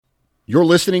You're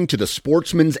listening to the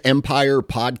Sportsman's Empire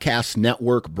Podcast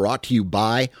Network, brought to you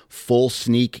by Full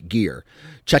Sneak Gear.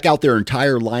 Check out their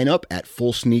entire lineup at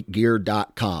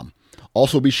fullsneakgear.com.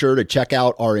 Also be sure to check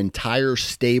out our entire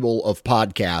stable of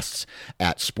podcasts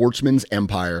at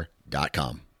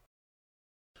sportsmansempire.com.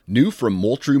 New from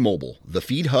Moultrie Mobile, the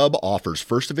Feed Hub offers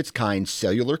first-of-its-kind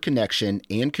cellular connection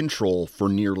and control for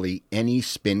nearly any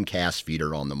spin cast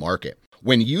feeder on the market.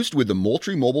 When used with the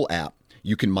Moultrie Mobile app,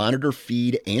 you can monitor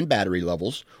feed and battery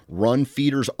levels, run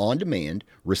feeders on demand,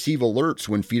 receive alerts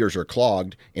when feeders are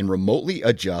clogged, and remotely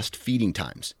adjust feeding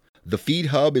times. The Feed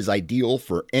Hub is ideal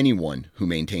for anyone who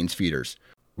maintains feeders.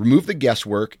 Remove the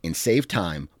guesswork and save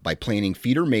time by planning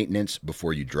feeder maintenance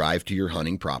before you drive to your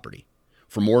hunting property.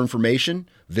 For more information,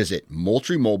 visit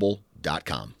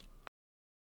MoultrieMobile.com.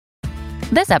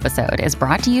 This episode is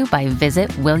brought to you by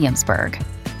Visit Williamsburg.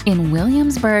 In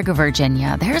Williamsburg,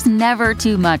 Virginia, there's never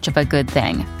too much of a good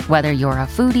thing. Whether you're a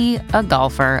foodie, a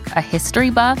golfer, a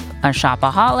history buff, a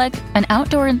shopaholic, an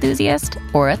outdoor enthusiast,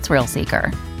 or a thrill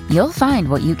seeker, you'll find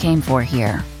what you came for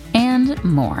here and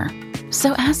more.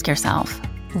 So ask yourself,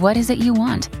 what is it you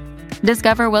want?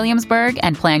 Discover Williamsburg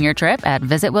and plan your trip at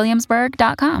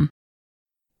visitwilliamsburg.com.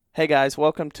 Hey guys,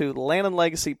 welcome to the Land and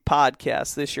Legacy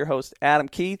Podcast. This is your host, Adam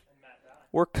Keith.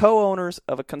 We're co-owners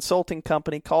of a consulting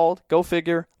company called, go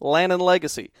figure, Land and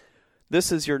Legacy. This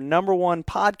is your number one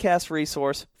podcast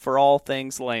resource for all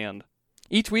things land.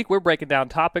 Each week we're breaking down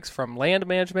topics from land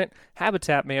management,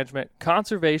 habitat management,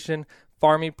 conservation,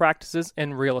 farming practices,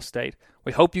 and real estate.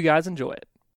 We hope you guys enjoy it.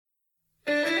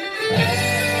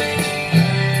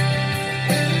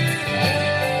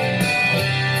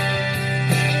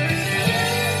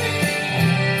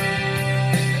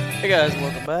 Hey guys,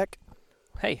 welcome back.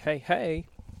 Hey.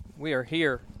 We are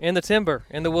here in the timber,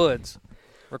 in the woods,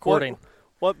 recording.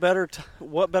 What better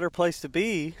place to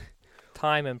be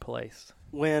Time and place.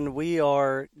 when we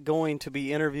are going to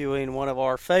be interviewing one of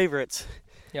our favorites,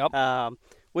 Yep.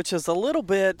 which is a little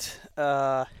bit,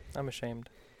 I'm ashamed.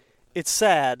 it's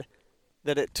sad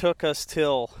that it took us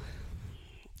till,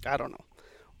 I don't know,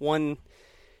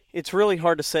 it's really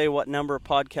hard to say what number of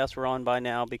podcasts we're on by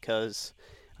now, because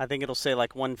I think it'll say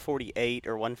like 148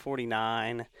 or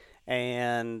 149,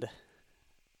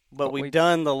 but we've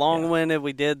done the long-winded,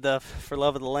 we did the For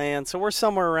Love of the Land, so we're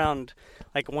somewhere around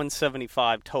like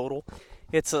 175 total.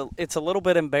 It's a little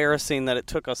bit embarrassing that it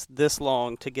took us this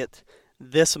long to get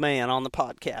this man on the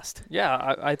podcast.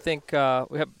 Yeah, I think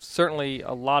we have certainly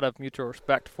a lot of mutual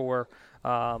respect for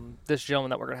this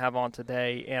gentleman that we're going to have on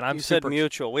today, and I'm You super said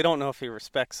mutual. We don't know if he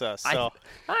respects us. So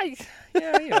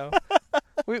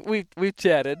we've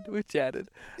chatted.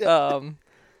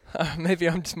 Maybe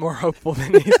I'm just more hopeful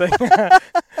than anything.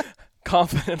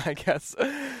 Confident, I guess.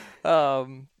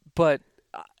 But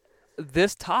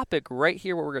this topic right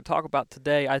here, what we're going to talk about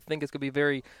today, I think is going to be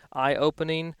very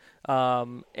eye-opening,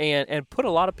 and put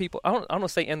a lot of people, I don't want to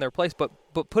say in their place, but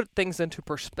put things into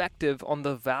perspective on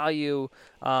the value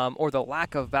or the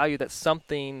lack of value that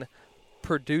something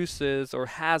produces or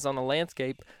has on the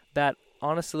landscape that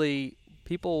honestly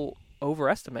people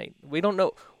overestimate. We don't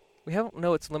know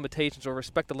its limitations or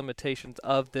respect the limitations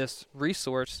of this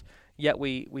resource, yet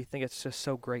we think it's just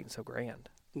so great and so grand.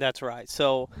 That's right.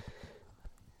 So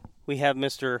we have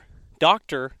Mr.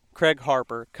 Dr. Craig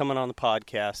Harper coming on the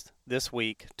podcast this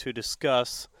week to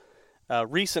discuss a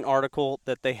recent article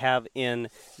that they have in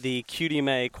the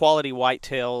QDMA Quality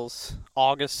Whitetails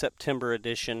August-September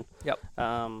edition. Yep.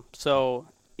 So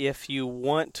if you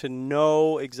want to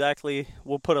know exactly,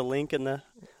 we'll put a link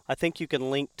I think you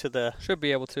can link to the Should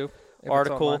be able to.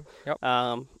 article. Yep.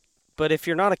 But if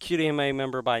you're not a QDMA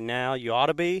member by now, you ought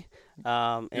to be.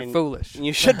 You're foolish.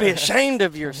 You should be ashamed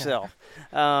of yourself.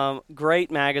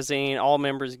 Great magazine. All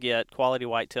members get Quality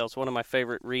Whitetails. One of my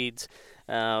favorite reads,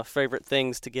 favorite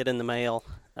things to get in the mail.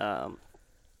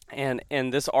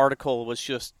 And this article was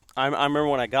just, I remember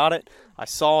when I got it, I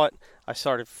saw it, I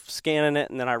started scanning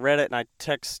it, and then I read it, and I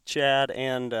text Chad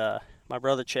and my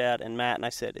brother Chad and Matt, and I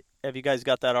said, have you guys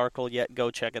got that article yet?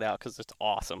 Go check it out because it's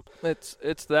awesome.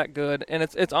 It's that good, and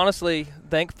it's honestly,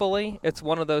 thankfully, it's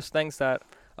one of those things that,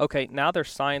 okay, now there's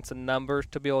science and numbers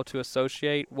to be able to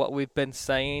associate what we've been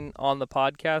saying on the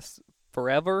podcast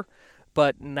forever,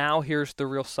 but now here's the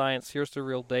real science, here's the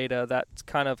real data. That's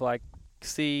kind of like,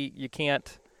 see, you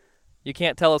can't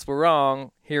tell us we're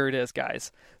wrong. Here it is,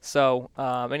 guys. So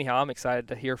anyhow, I'm excited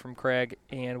to hear from Craig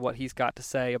and what he's got to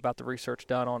say about the research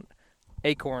done on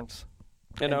acorns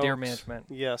and deer management.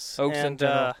 Yes. Oaks and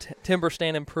timber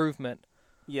stand improvement.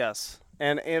 Yes.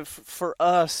 And if for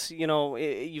us,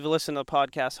 you've listened to the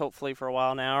podcast hopefully for a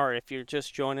while now, or if you're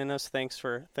just joining us, thanks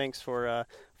for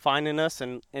finding us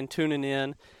and tuning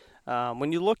in.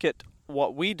 When you look at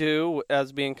what we do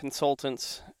as being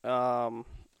consultants in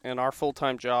our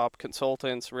full-time job,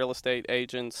 consultants, real estate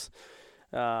agents,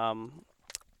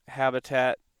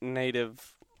 habitat,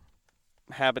 native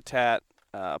habitat,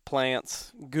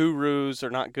 plants, gurus, or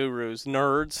not gurus,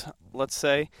 nerds, let's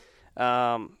say.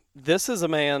 This is a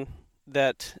man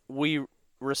that we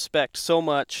respect so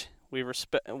much.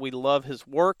 We love his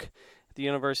work at the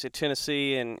University of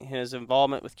Tennessee and his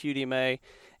involvement with QDMA,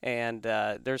 and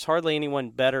there's hardly anyone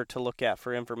better to look at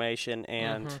for information,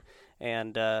 and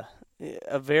we'll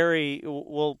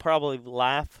probably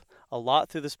laugh a lot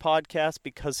through this podcast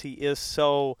because he is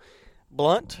so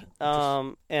blunt,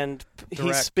 and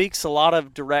he speaks a lot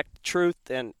of direct truth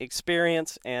and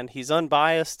experience, and he's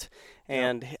unbiased,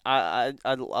 and I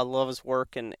love his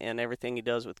work and everything he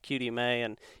does with QDMA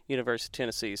and University of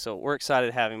Tennessee. So we're excited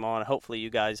to have him on. Hopefully you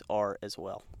guys are as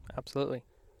well. Absolutely.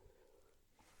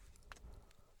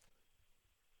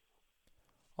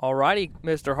 All righty,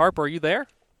 Mr. Harper, are you there?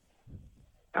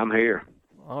 I'm here.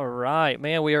 All right,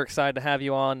 man, we are excited to have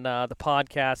you on the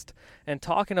podcast and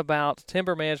talking about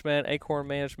timber management, acorn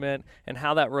management, and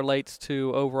how that relates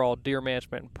to overall deer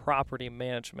management and property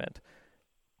management.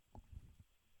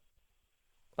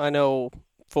 I know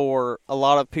for a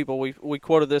lot of people, we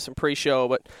quoted this in pre-show,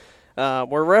 but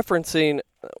we're referencing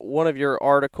one of your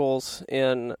articles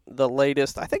in the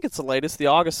latest, I think it's the latest, the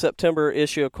August-September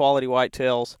issue of Quality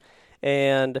Whitetails,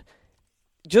 and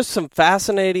just some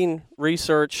fascinating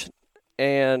research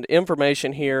and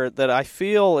information here that I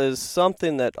feel is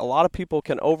something that a lot of people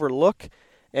can overlook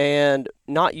and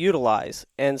not utilize.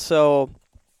 And so,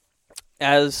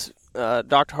 as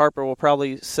Dr. Harper will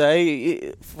probably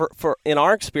say, for in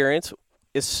our experience,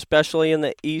 especially in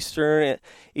the eastern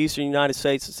United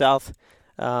States and South,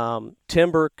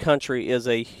 timber country is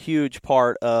a huge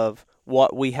part of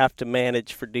what we have to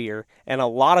manage for deer. And a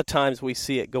lot of times we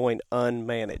see it going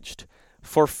unmanaged,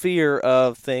 for fear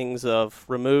of things of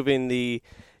removing the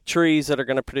trees that are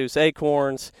going to produce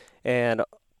acorns and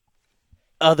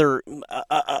other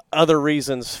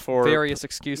reasons for various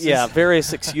excuses. Yeah,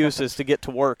 various excuses to get to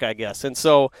work, I guess. And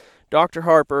so, Dr.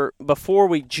 Harper, before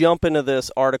we jump into this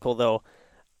article, though,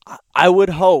 I would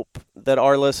hope that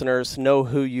our listeners know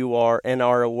who you are and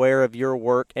are aware of your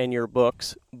work and your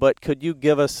books. But could you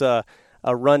give us a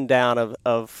rundown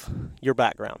of your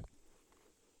background?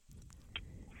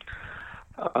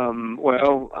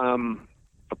 Well, I'm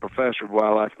a professor of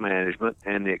wildlife management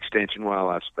and the extension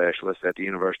wildlife specialist at the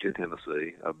University of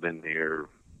Tennessee. I've been here,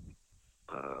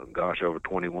 over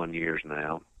 21 years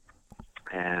now.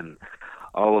 And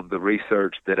all of the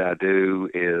research that I do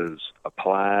is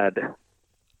applied,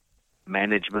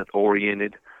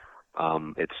 management-oriented.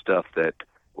 It's stuff that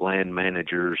land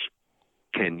managers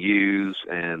can use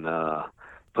and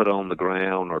put on the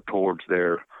ground or towards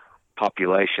their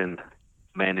population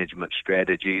management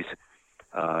strategies,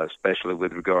 especially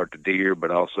with regard to deer,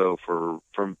 but also for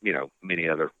many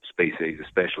other species,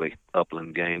 especially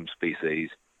upland game species.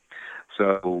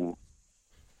 So,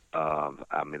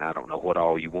 I don't know what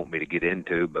all you want me to get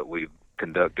into, but we've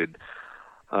conducted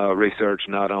research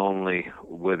not only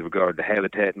with regard to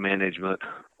habitat management,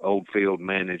 old field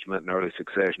management, and early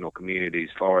successional communities,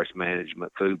 forest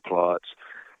management, food plots,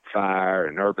 fire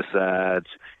and herbicides,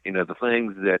 the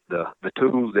things that the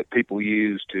tools that people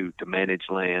use to manage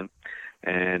land.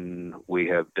 And we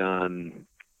have done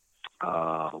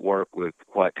work with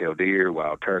white-tailed deer,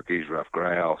 wild turkeys, rough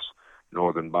grouse,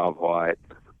 northern bobwhite,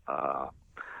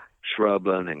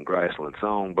 shrubland and grassland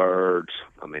songbirds.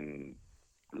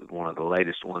 One of the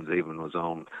latest ones even was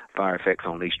on fire effects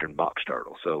on eastern box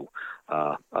turtle. So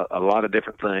a lot of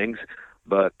different things,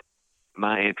 but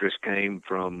my interest came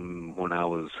from when I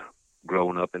was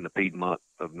growing up in the Piedmont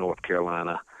of North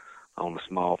Carolina on a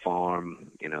small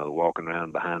farm, walking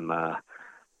around behind my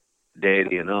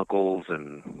daddy and uncles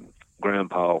and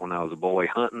grandpa when I was a boy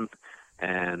hunting,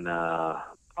 and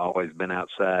always been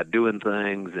outside doing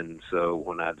things. And so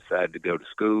when I decided to go to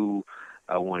school,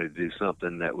 I wanted to do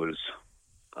something that was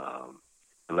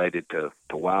related to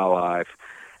wildlife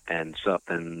and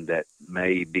something that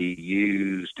may be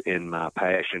used in my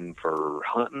passion for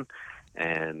hunting.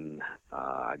 And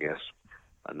I guess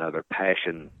another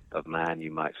passion of mine,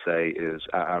 you might say, is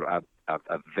I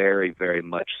very, very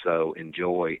much so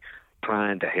enjoy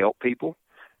trying to help people.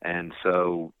 And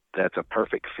so that's a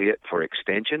perfect fit for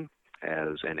extension.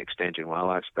 As an extension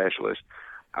wildlife specialist,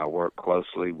 I work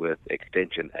closely with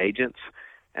extension agents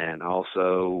and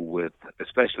also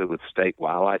especially with state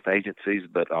wildlife agencies,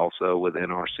 but also with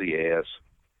NRCS,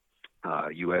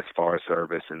 U.S. Forest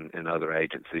Service, and other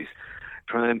agencies,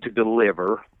 trying to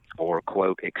deliver or,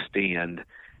 quote, extend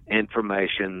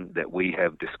information that we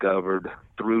have discovered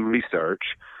through research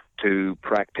to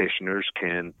practitioners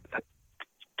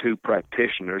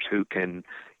who can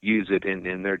use it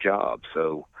in their job.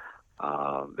 So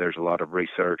there's a lot of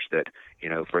research that,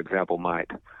 for example, might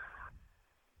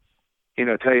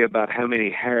tell you about how many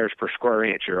hairs per square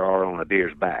inch there are on a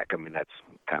deer's back. I mean, that's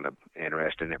kind of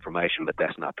interesting information, but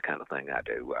that's not the kind of thing I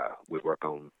do. We work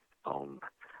on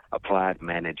applied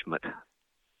management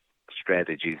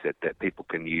strategies that people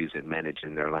can use in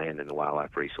managing their land and the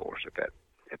wildlife resource,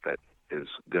 if that is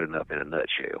good enough in a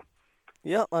nutshell.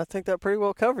 Yeah, I think that pretty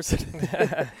well covers it.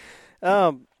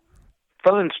 Fun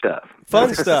stuff.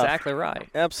 Fun stuff. Exactly right.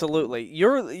 Absolutely.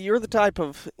 You're the type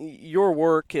of, your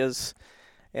work is,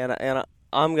 and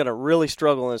I'm going to really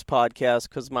struggle in this podcast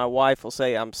because my wife will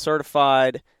say I'm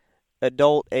certified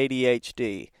adult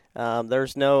ADHD.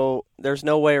 There's no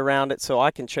way around it, so I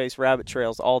can chase rabbit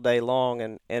trails all day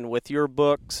long. And with your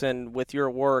books and with your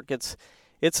work, it's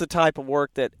the type of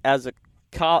work that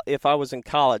if I was in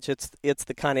college, it's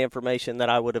the kind of information that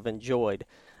I would have enjoyed.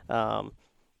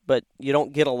 But you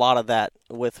don't get a lot of that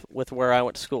with where I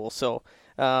went to school. So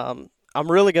I'm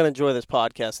really going to enjoy this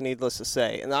podcast, needless to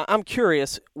say. And I'm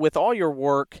curious, with all your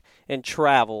work and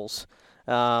travels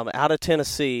out of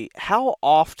Tennessee, how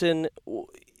often,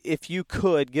 if you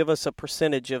could, give us a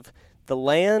percentage of the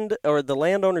land or the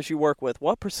landowners you work with,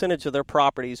 what percentage of their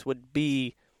properties would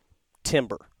be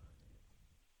timber?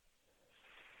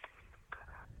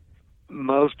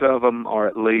 Most of them are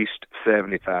at least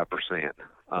 75%.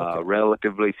 Okay.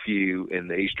 Relatively few in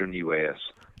the eastern U.S.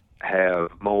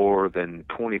 have more than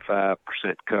 25%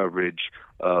 coverage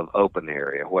of open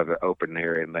area, whether open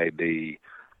area may be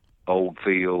old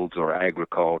fields or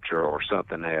agriculture or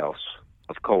something else.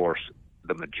 Of course,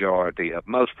 the majority of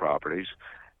most properties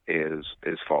is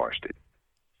forested.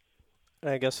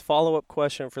 I guess follow-up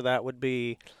question for that would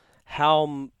be,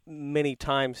 how many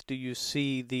times do you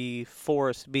see the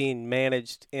forest being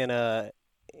managed in a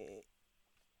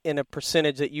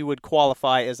percentage that you would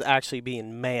qualify as actually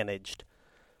being managed?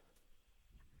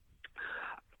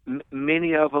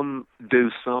 Many of them do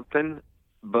something,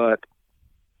 but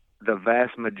the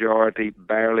vast majority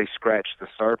barely scratch the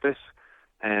surface.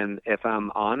 And if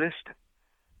I'm honest,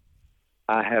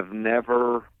 I have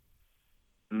never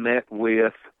met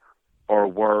with or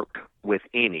worked with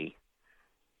any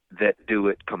that do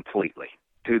it completely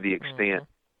to the extent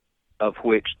of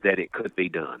which that it could be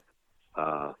done.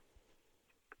 I'm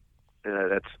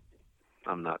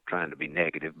not trying to be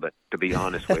negative, but to be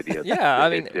honest with you,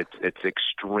 it's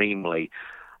extremely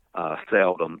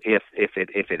seldom, if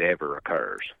it ever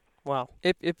occurs. Wow.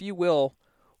 If you will,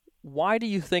 why do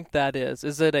you think that is?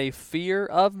 Is it a fear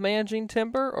of managing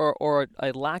timber or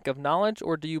a lack of knowledge,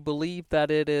 or do you believe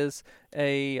that it is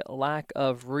a lack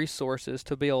of resources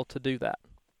to be able to do that?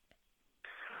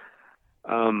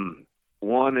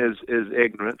 One is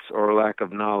ignorance or lack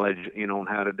of knowledge, on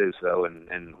how to do so.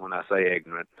 And when I say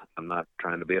ignorant, I'm not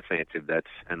trying to be offensive. That's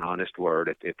an honest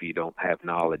word. If you don't have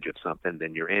knowledge of something,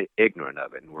 then you're ignorant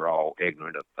of it. And we're all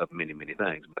ignorant of many, many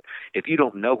things. But if you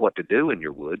don't know what to do in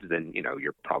your woods, then,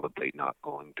 you're probably not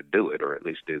going to do it, or at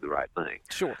least do the right thing.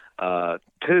 Sure.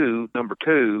 Number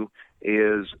two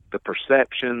is the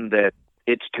perception that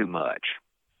it's too much.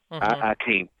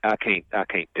 Mm-hmm. I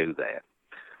can't do that.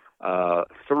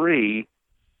 Three,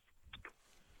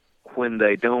 when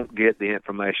they don't get the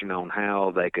information on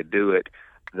how they could do it,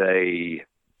 they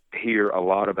hear a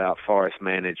lot about forest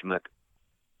management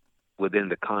within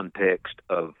the context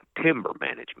of timber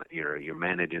management. You're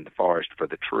managing the forest for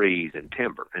the trees and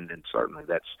timber, and then certainly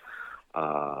that's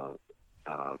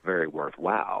very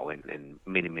worthwhile in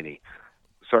many, many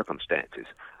circumstances.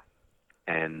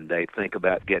 And they think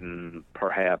about getting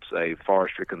perhaps a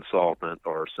forestry consultant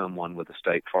or someone with a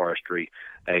state forestry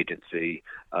agency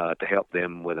to help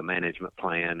them with a management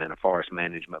plan and a forest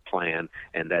management plan,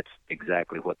 and that's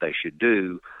exactly what they should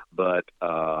do. But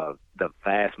the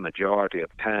vast majority of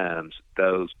times,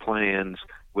 those plans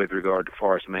with regard to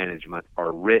forest management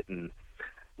are written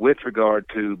with regard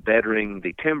to bettering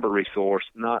the timber resource,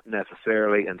 not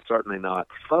necessarily and certainly not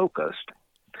focused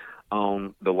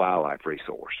on the wildlife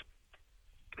resource.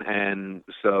 And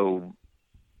so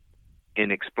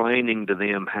in explaining to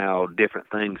them how different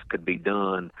things could be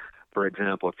done, for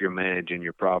example, if you're managing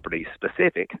your property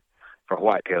specific for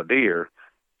white-tailed deer,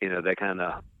 they kind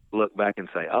of look back and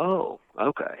say, oh,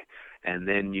 okay. And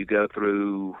then you go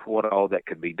through what all that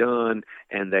could be done,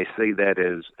 and they see that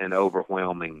as an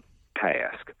overwhelming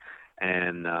task.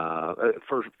 And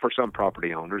for some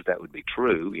property owners, that would be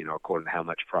true, according to how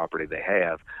much property they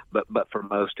have. But for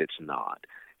most, it's not.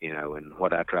 And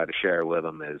what I try to share with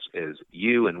them is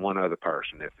you and one other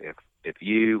person. If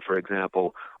you, for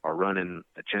example, are running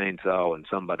a chainsaw and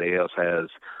somebody else has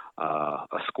a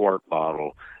squirt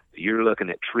bottle, you're looking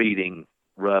at treating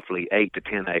roughly 8 to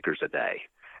 10 acres a day.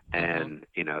 And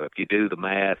if you do the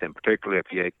math, and particularly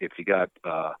if you got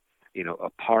a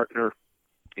partner,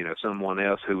 someone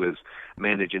else who is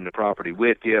managing the property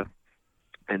with you,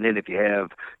 and then if you have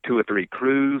 2 or 3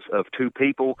 crews of 2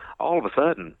 people, all of a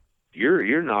sudden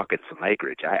you're knocking some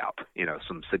acreage out,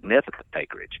 some significant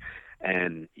acreage,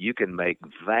 and you can make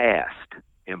vast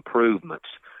improvements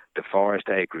to forest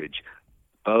acreage,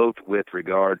 both with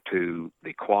regard to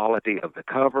the quality of the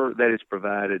cover that is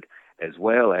provided, as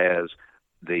well as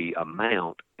the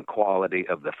amount and quality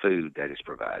of the food that is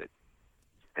provided.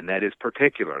 And that is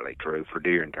particularly true for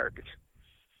deer and turkeys.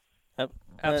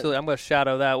 Absolutely. I'm going to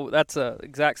shadow that. That's the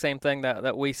exact same thing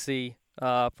that we see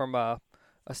from a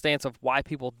stance of why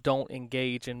people don't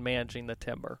engage in managing the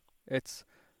timber. It's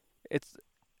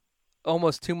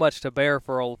almost too much to bear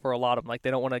for a lot of them. Like, they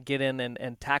don't want to get in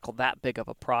and tackle that big of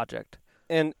a project.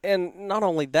 And not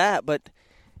only that, but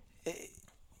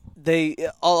they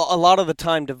a lot of the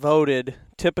time devoted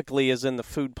typically is in the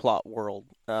food plot world,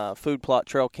 food plot,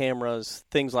 trail cameras,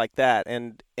 things like that.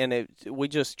 And we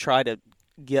just try to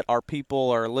get our people,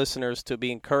 our listeners, to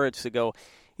be encouraged to go,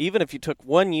 even if you took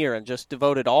 1 year and just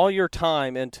devoted all your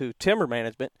time into timber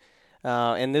management,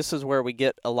 and this is where we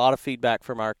get a lot of feedback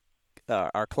from our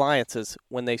clients, is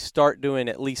when they start doing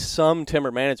at least some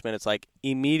timber management, it's like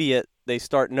immediate. They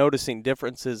start noticing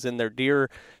differences in their deer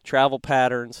travel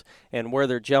patterns and where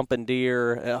they're jumping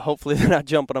deer. Hopefully they're not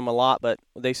jumping them a lot, but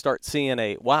they start seeing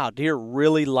deer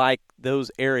really like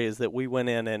those areas that we went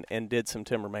in and did some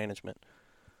timber management.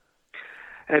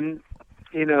 And,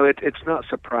 it's not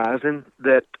surprising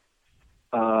that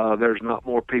there's not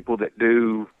more people that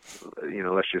do,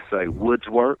 let's just say woods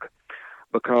work,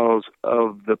 because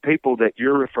of the people that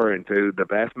you're referring to, the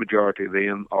vast majority of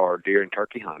them are deer and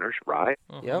turkey hunters, right?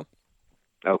 Mm-hmm. Yep.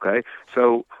 Okay,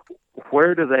 so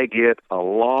where do they get a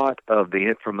lot of the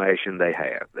information they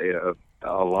have?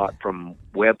 A lot from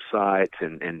websites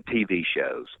and TV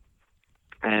shows.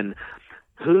 And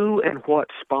who and what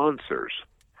sponsors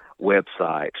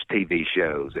websites, TV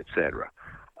shows, etc.?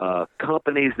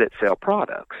 Companies that sell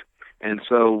products. And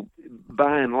so,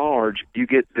 by and large, you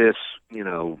get this,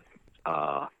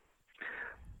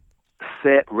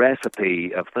 set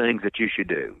recipe of things that you should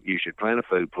do. You should plant a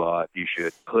food plot. You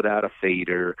should put out a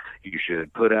feeder. You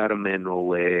should put out a mineral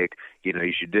lick. You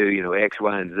should do, X,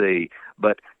 Y, and Z.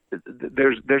 But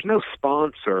there's no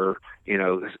sponsor.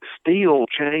 Steel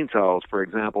chainsaws, for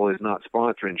example, is not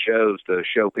sponsoring shows to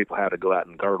show people how to go out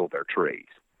and girdle their trees.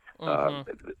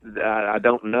 I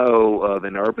don't know of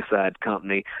an herbicide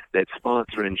company that's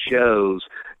sponsoring shows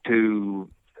to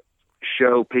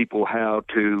show people how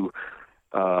to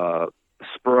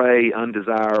spray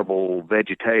undesirable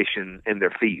vegetation in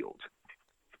their fields.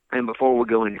 And before we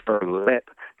go any further,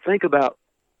 think about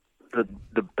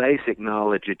the basic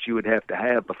knowledge that you would have to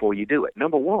have before you do it.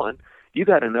 Number one, you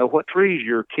got to know what trees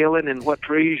you're killing and what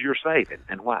trees you're saving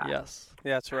and why. Yes,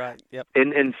 that's right. Yep.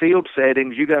 In field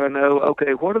settings, you got to know,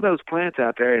 okay, what are those plants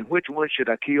out there, and which ones should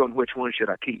I kill and which ones should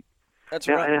I keep? That's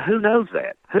now, right. And who knows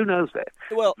that? Who knows that?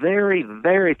 Well, very,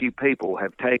 very few people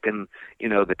have taken,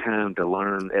 the time to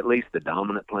learn at least the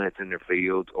dominant plants in their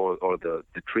fields or the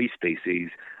tree species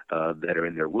that are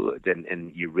in their woods.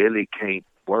 And you really can't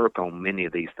work on many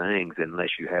of these things unless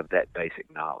you have that basic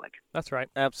knowledge. That's right.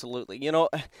 Absolutely.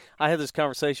 I had this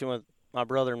conversation with my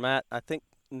brother and Matt, I think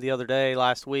the other day,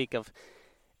 last week, of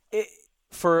it,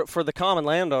 for the common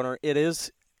landowner, it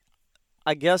is,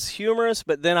 I guess, humorous,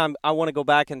 but then I want to go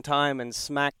back in time and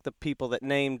smack the people that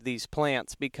named these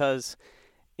plants, because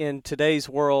in today's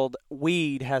world,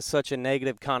 weed has such a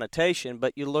negative connotation.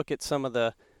 But you look at some of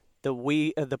the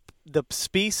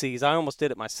species, I almost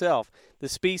did it myself, the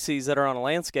species that are on a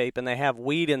landscape and they have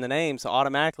weed in the name, so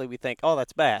automatically we think, oh,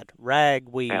 that's bad.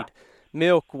 Ragweed,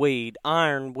 milkweed,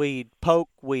 ironweed,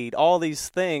 pokeweed, all these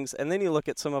things. And then you look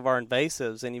at some of our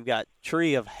invasives and you've got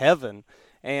tree of heaven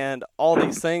and all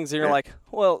these things, and you're like,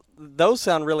 well, those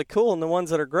sound really cool, and the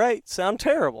ones that are great sound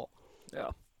terrible. Yeah.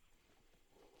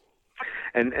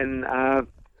 And I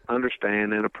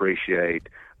understand and appreciate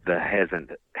the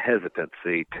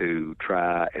hesitancy to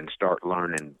try and start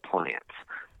learning plants,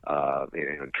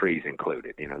 trees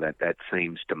included. That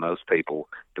seems to most people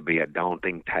to be a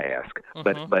daunting task,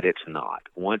 but it's not.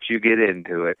 Once you get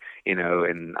into it,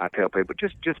 and I tell people,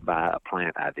 just buy a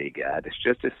plant ID guide. It's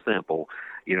just as simple.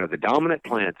 The dominant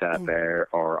plants out there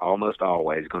are almost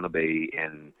always going to be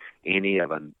in any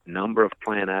of a number of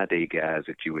plant ID guides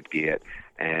that you would get,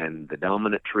 and the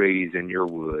dominant trees in your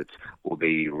woods will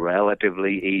be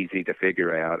relatively easy to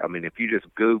figure out. I mean, if you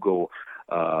just Google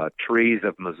trees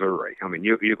of Missouri. I mean,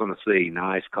 you're going to see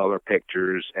nice color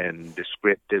pictures and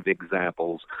descriptive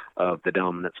examples of the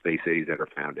dominant species that are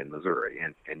found in Missouri.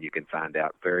 And you can find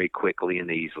out very quickly and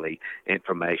easily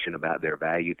information about their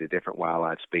value to different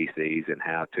wildlife species and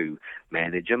how to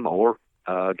manage them or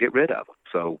get rid of them.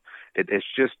 So it's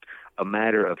just a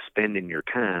matter of spending your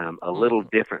time a little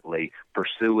differently,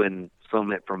 pursuing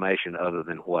some information other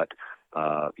than what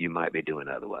you might be doing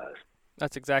otherwise.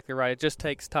 That's exactly right. It just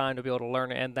takes time to be able to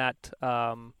learn it, and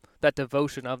that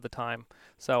devotion of the time.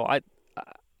 So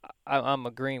I'm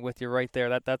agreeing with you right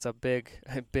there. That's a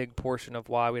big portion of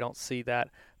why we don't see that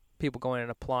people going and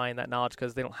applying that knowledge,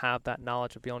 because they don't have that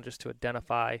knowledge of being able just to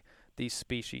identify these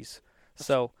species.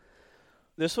 So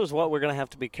this was what we're going to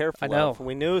have to be careful I know. of.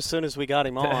 We knew as soon as we got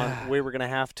him on, we were going to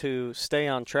have to stay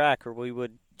on track, or we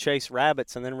would chase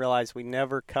rabbits and then realize we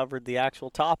never covered the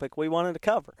actual topic we wanted to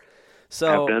cover.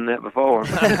 So I've done that before.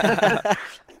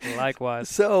 Likewise.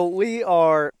 So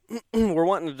we're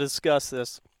wanting to discuss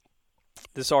this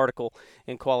article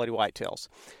in Quality Whitetails,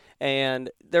 and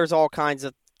there's all kinds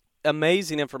of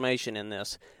amazing information in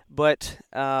this. But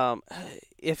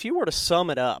if you were to sum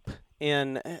it up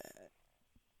in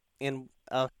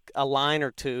a line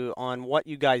or two on what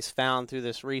you guys found through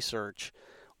this research,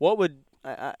 what would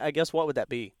that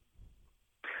be?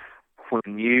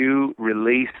 When you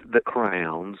release the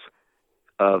crowns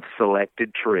of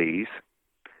selected trees,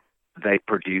 they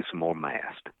produce more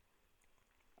mast.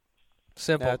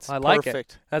 Simple. That's I like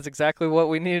perfect. it. That's exactly what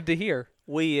we needed to hear.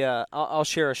 I'll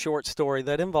share a short story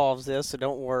that involves this, so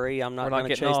don't worry. I'm not going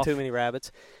to chase too many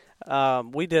rabbits.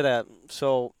 We did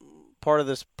part of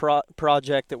this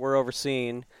project that we're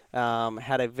overseeing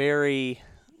had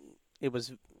it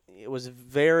was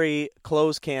very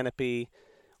closed canopy,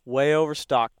 way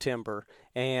overstocked timber,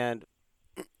 and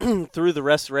through the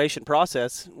restoration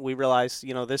process, we realized,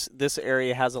 this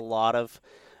area has a lot of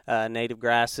native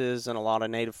grasses and a lot of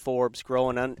native forbs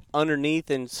growing underneath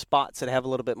in spots that have a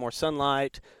little bit more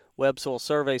sunlight. Web Soil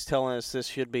Survey's telling us this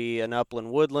should be an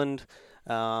upland woodland.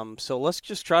 So let's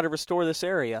just try to restore this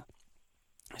area.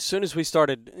 As soon as we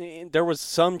started, there was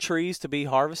some trees to be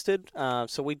harvested,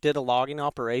 so we did a logging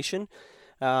operation.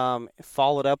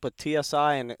 Followed up with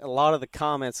TSI, and a lot of the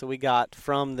comments that we got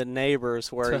from the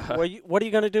neighbors were, what are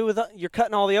you going to do with you're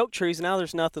cutting all the oak trees, now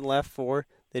there's nothing left for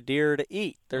the deer to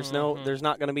eat. There's there's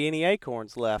not going to be any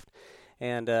acorns left.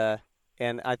 And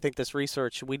I think this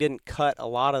research, we didn't cut a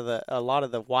lot of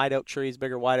the white oak trees,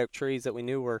 bigger white oak trees that we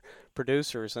knew were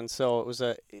producers. And so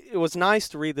it was nice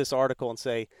to read this article and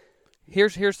say,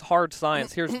 here's hard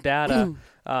science, here's data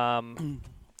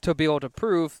to be able to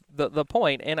prove the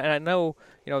point. And I know,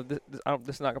 this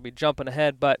is not going to be jumping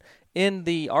ahead, but in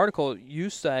the article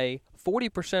you say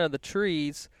 40% of the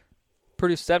trees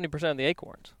produce 70% of the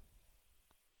acorns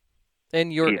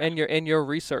in your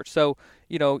research. So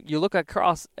you look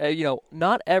across,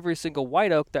 not every single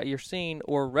white oak that you're seeing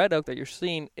or red oak that you're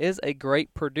seeing is a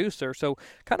great producer. So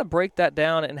kind of break that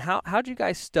down, and how did you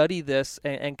guys study this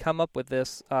and come up with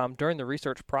this during the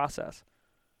research process?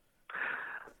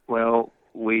 Well,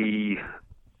 we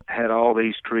had all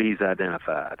these trees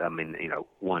identified. I mean,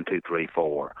 1, 2, 3,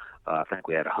 4. I think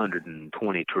we had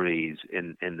 120 trees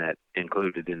in that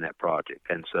included in that project,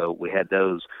 and so we had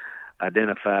those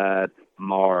identified,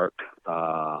 marked,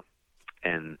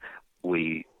 and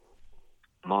we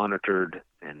monitored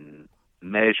and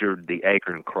measured the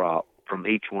acorn crop from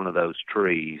each one of those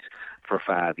trees for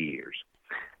 5 years.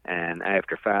 And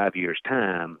after 5 years'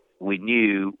 time, we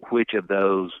knew which of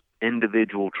those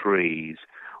individual trees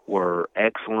were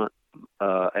excellent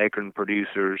acorn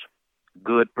producers,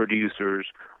 good producers,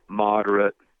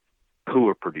 moderate,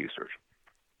 poor producers.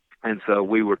 And so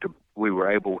we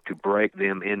were able to break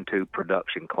them into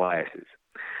production classes.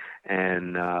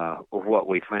 And what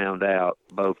we found out,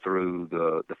 both through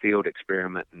the field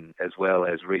experiment and as well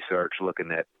as research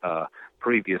looking at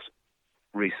previous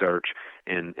research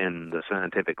in the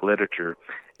scientific literature,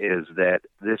 is that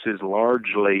this is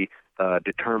largely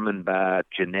determined by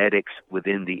genetics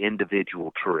within the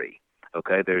individual tree.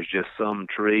 Okay, there's just some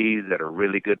trees that are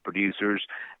really good producers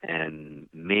and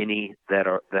many that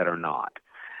are not.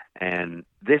 And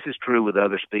this is true with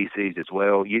other species as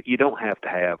well. You don't have to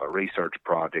have a research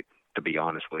project, to be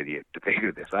honest with you, to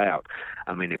figure this out.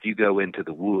 I mean, if you go into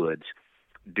the woods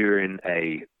during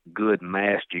a good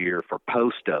mast year for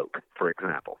post oak, for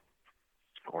example,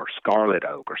 or scarlet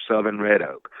oak, or southern red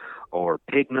oak, or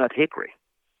pignut hickory,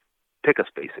 pick a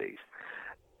species,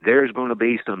 there's going to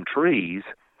be some trees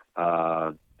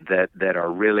that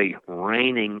are really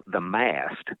reigning the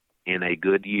mast in a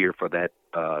good year for that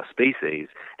species,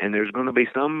 and there's going to be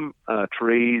some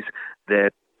trees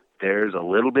that there's a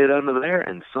little bit under there,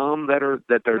 and some that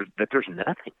there's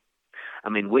nothing. I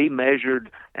mean, we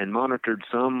measured and monitored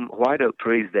some white oak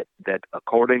trees that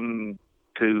according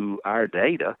to our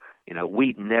data,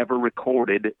 we never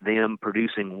recorded them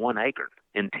producing 1 acorn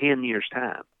in 10 years'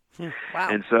 time. Wow.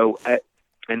 And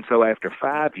so after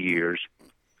 5 years,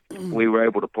 we were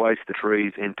able to place the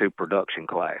trees into production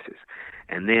classes.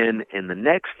 And then in the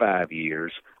next 5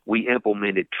 years, we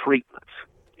implemented treatments.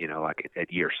 Like at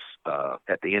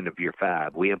the end of year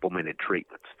 5, we implemented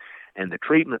treatments. And the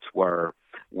treatments were,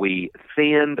 we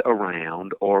thinned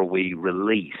around or we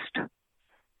released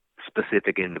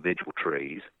specific individual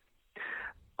trees.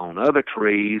 On other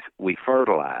trees, we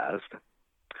fertilized.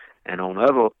 And on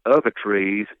other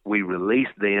trees, we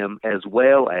released them as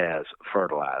well as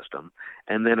fertilized them.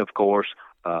 And then, of course,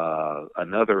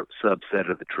 another subset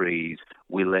of the trees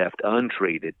we left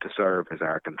untreated to serve as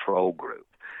our control group.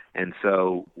 And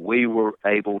so we were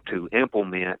able to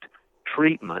implement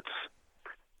treatments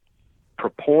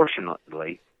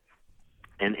proportionately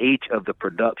in each of the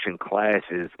production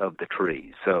classes of the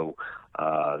trees. So,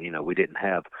 we didn't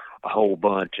have a whole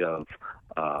bunch of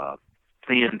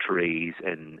thin trees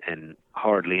and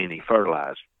hardly any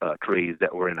fertilized trees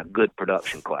that were in a good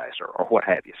production class or what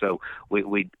have you. So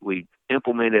we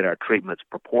implemented our treatments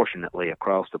proportionately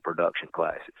across the production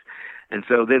classes. And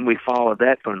so then we followed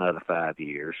that for another 5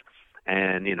 years.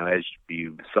 And, as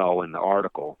you saw in the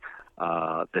article,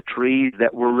 the trees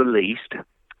that were released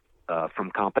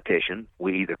from competition,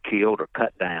 we either killed or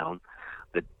cut down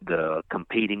the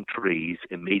competing trees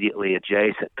immediately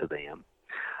adjacent to them.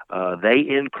 They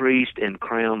increased in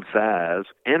crown size,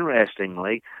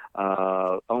 interestingly,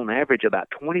 on average about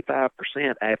 25%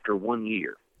 after 1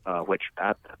 year, which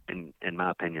in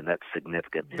my opinion, that's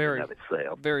significant in and of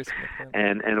itself. Very significant.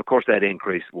 And of course, that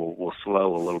increase will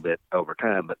slow a little bit over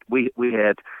time. But we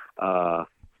had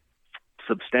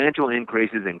substantial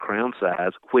increases in crown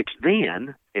size, which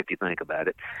then, if you think about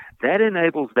it, that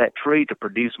enables that tree to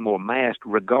produce more mast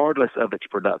regardless of its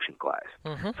production class.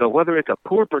 Mm-hmm. So whether it's a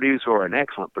poor producer or an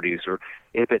excellent producer,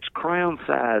 if its crown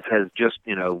size has just,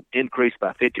 increased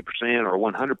by 50% or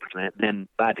 100%, then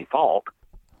by default,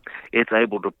 it's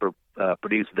able to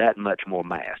produce that much more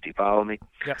mast. You follow me?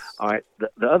 Yes. All right.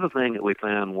 The other thing that we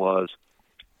found was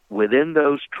within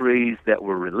those trees that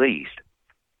were released,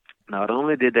 not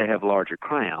only did they have larger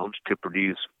crowns to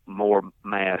produce more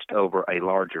mast over a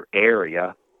larger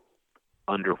area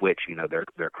under which,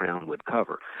 their crown would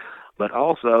cover, but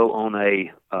also on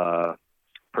a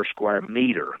per square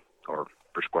meter or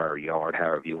per square yard,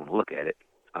 however you want to look at it,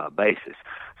 basis.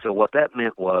 So what that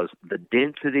meant was the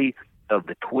density of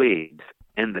the twigs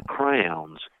and the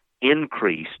crowns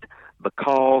increased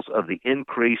because of the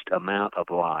increased amount of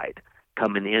light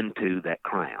coming into that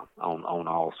crown on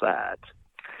all sides.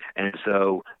 And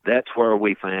so that's where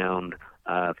we found,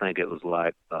 I think it was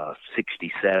like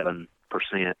 67%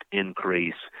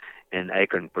 increase in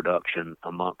acorn production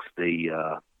amongst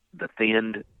the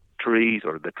thinned trees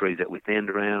or the trees that we thinned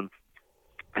around.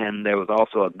 And there was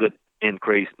also a good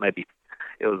increase, maybe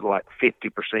it was like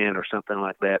 50% or something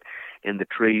like that, in the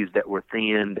trees that were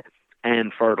thinned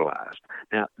and fertilized.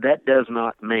 Now, that does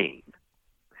not mean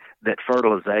that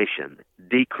fertilization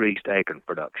decreased acorn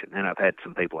production, and I've had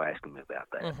some people asking me about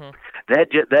that. Mm-hmm.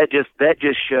 That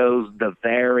just shows the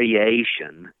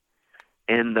variation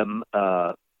in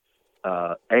the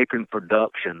acorn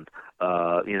production,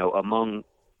 among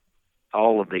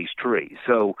all of these trees.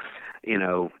 So,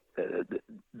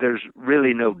 there's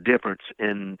really no difference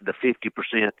in the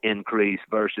 50% increase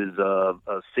versus a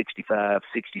 65,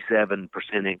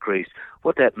 67% increase.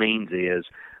 What that means is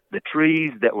the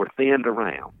trees that were thinned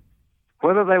around,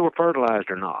 whether they were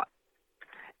fertilized or not,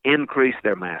 increased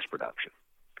their mass production.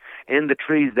 In the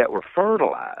trees that were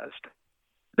fertilized,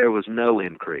 there was no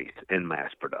increase in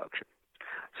mass production.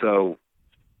 So,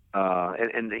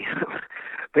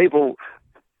 people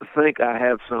think I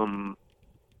have some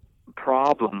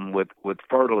problem with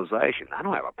fertilization. I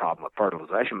don't have a problem with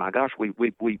fertilization. My gosh, we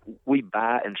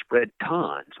buy and spread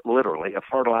tons, literally, of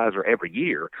fertilizer every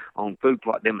year on food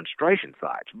plot demonstration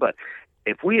sites. But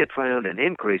if we had found an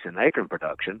increase in acorn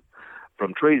production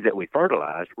from trees that we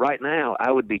fertilized, right now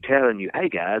I would be telling you, hey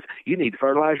guys, you need to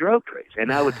fertilize your oak trees.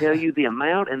 And I would tell you the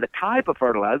amount and the type of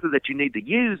fertilizer that you need to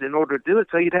use in order to do it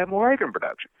so you'd have more acorn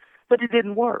production. But it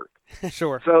didn't work.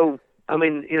 Sure. So,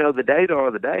 the data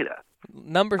are the data.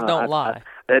 Numbers don't lie.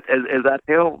 As I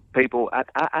tell people,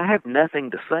 I have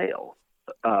nothing to sell.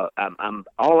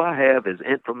 All I have is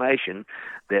information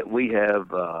that we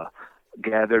have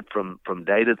gathered from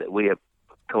data that we have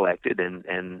collected,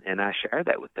 and I share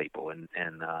that with people and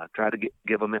try to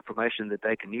give them information that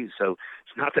they can use. So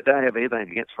it's not that I have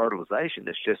anything against fertilization.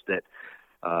 It's just that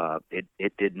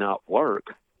it did not work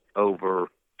over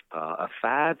a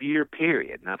 5-year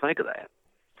period. Now think of that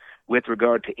with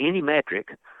regard to any metric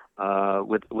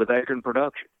with acre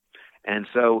production. And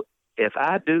so if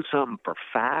I do something for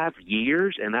 5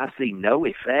 years and I see no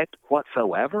effect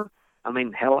whatsoever, I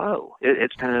mean, hello,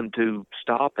 it's time to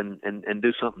stop and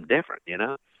do something different, you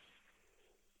know?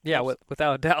 Yeah,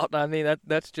 without a doubt. I mean,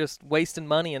 that's just wasting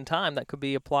money and time that could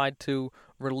be applied to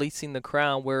releasing the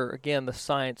crown where, again, the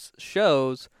science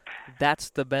shows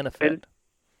that's the benefit.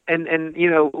 And you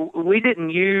know, we didn't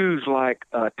use like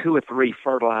 2 or 3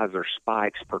 fertilizer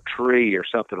spikes per tree or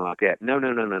something like that. No.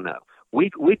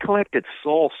 We collected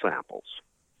soil samples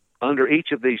under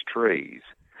each of these trees,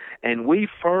 and we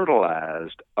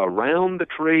fertilized around the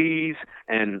trees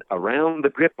and around the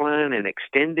drip line and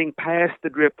extending past the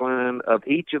drip line of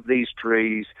each of these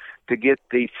trees to get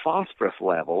the phosphorus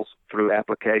levels through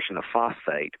application of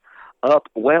phosphate up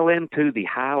well into the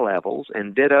high levels,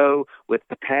 and ditto with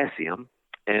potassium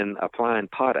and applying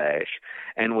potash.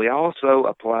 And we also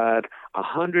applied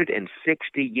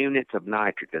 160 units of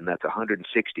nitrogen. That's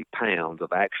 160 pounds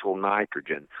of actual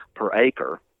nitrogen per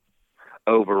acre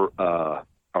over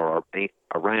or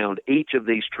around each of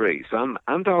these trees. So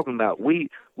I'm talking about we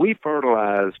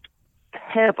fertilized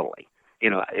heavily. You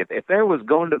know, if there was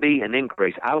going to be an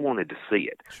increase, I wanted to see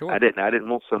it. Sure. I didn't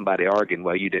want somebody arguing,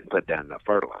 well, you didn't put down enough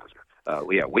fertilizer.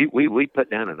 We put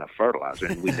down enough fertilizer,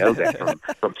 and we know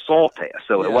that from soil tests.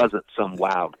 So It wasn't some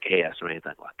wild guess or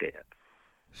anything like that.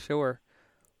 Sure.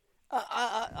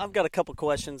 I've got a couple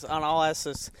questions, and I'll ask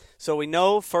this. So we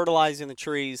know fertilizing the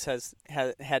trees has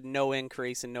had no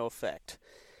increase and no effect.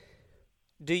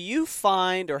 Do you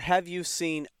find, or have you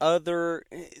seen other?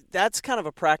 That's kind of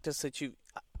a practice that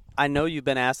I know you've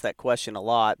been asked that question a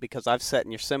lot because I've sat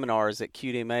in your seminars at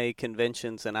QDMA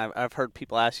conventions, and I've heard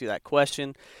people ask you that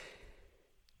question.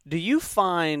 Do you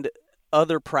find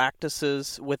other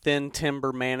practices within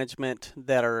timber management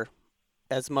that are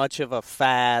as much of a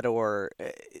fad or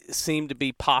seem to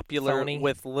be popular Phony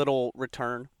with little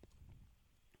return?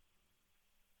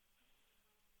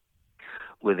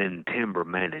 Within timber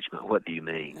management, what do you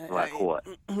mean? Like what?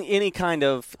 Any kind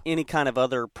of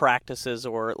other practices,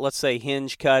 or let's say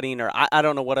hinge cutting, or I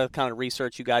don't know what other kind of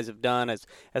research you guys have done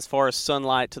as far as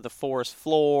sunlight to the forest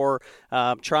floor,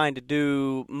 trying to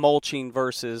do mulching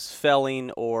versus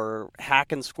felling, or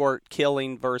hack and squirt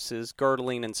killing versus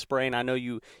girdling and spraying. I know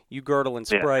you girdle and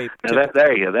spray. Yeah. Now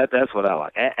there you go. That's what I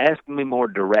like. Ask me more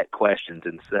direct questions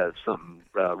instead of something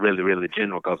really, really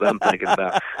general, because I'm thinking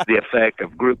about the effect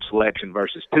of group selection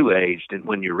versus two-aged, and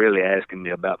when you're really asking me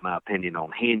about my opinion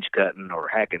on hinge cutting or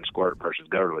hack and squirt versus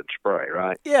girdle and spray,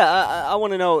 right? Yeah, I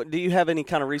want to know, do you have any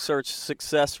kind of research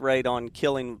success rate on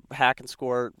killing hack and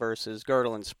squirt versus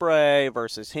girdle and spray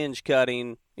versus hinge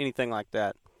cutting, anything like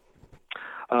that?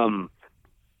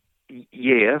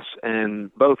 Yes,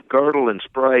 and both girdle and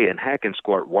spray and hack and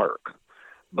squirt work.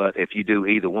 But if you do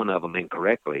either one of them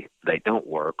incorrectly, they don't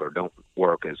work or don't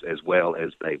work as well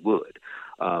as they would.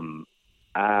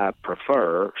 I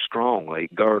prefer strongly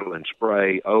girdle and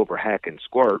spray over hack and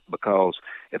squirt, because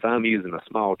if I'm using a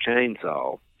small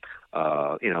chainsaw,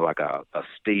 like a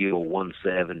steel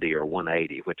 170 or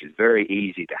 180, which is very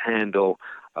easy to handle,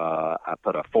 I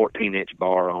put a 14-inch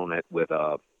bar on it with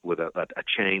a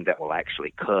chain that will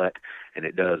actually cut, and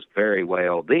it does very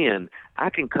well. Then I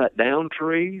can cut down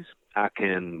trees, I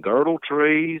can girdle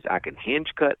trees, I can hinge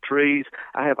cut trees.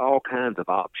 I have all kinds of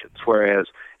options. Whereas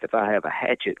if I have a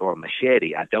hatchet or a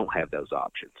machete, I don't have those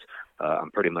options.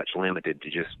 I'm pretty much limited to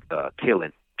just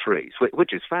killing trees,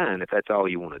 which is fine if that's all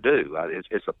you want to do.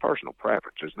 It's a personal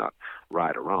preference. There's not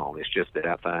right or wrong. It's just that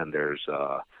I find there's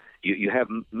you have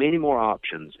many more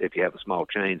options if you have a small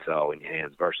chainsaw in your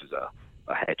hands versus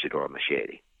a hatchet or a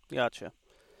machete. Gotcha.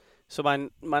 So my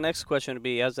next question would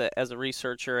be, as a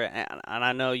researcher, and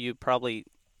I know you probably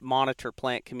monitor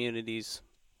plant communities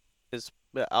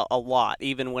a lot,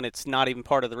 even when it's not even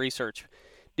part of the research.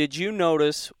 Did you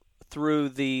notice through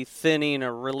the thinning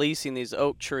or releasing these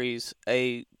oak trees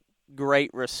a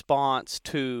great response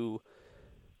to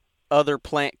other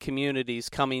plant communities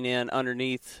coming in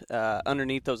underneath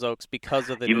those oaks because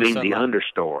of the You new mean sunlight? the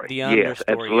understory? The Yes,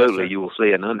 understory, absolutely. yes, You will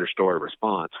see an understory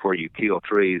response where you kill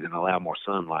trees and allow more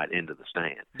sunlight into the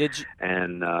stand. Did you?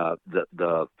 And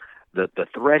the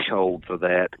threshold for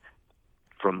that,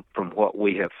 from what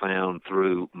we have found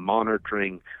through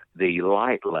monitoring the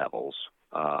light levels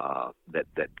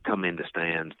that come into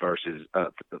stands versus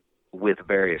with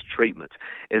various treatments,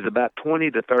 is about 20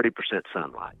 to 30%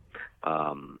 sunlight.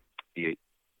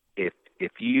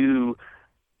 if you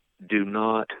do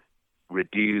not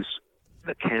reduce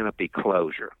the canopy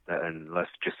closure, and let's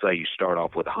just say you start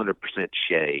off with 100%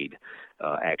 shade,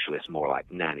 actually it's more like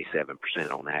 97%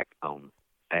 on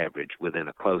average within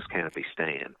a closed canopy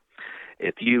stand.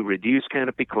 If you reduce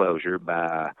canopy closure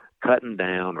by cutting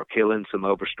down or killing some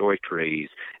overstory trees,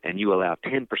 and you allow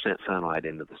 10% sunlight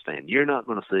into the stand, you're not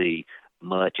going to see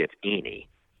much, if any,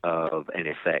 of an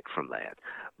effect from that.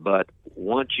 But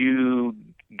once you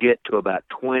get to about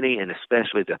 20 and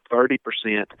especially to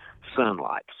 30%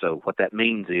 sunlight, so what that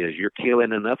means is you're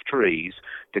killing enough trees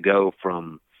to go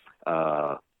from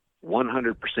 100%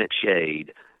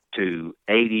 shade to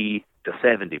 80 to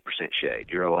 70% shade.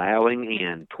 You're allowing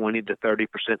in 20 to 30%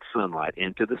 sunlight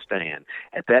into the stand.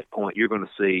 At that point, you're going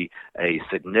to see a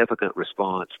significant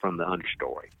response from the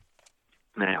understory.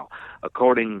 Now,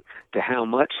 according to how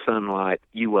much sunlight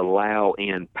you allow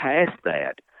in past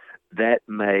that, that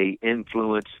may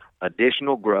influence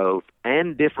additional growth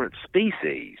and different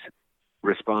species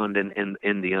responding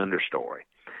in the understory.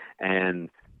 And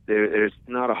there's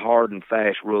not a hard and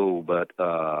fast rule, but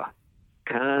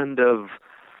kind of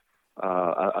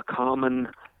a common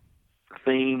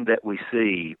theme that we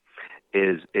see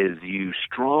is you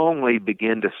strongly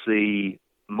begin to see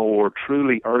more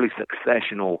truly early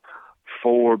successional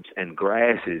forbs and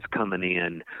grasses coming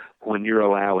in when you're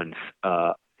allowing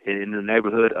in the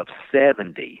neighborhood of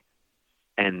 70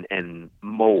 and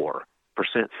more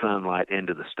percent sunlight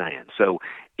into the stand. So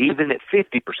even at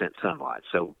 50% sunlight,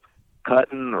 so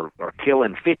cutting or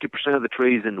killing 50% of the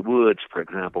trees in the woods, for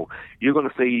example, you're going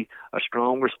to see a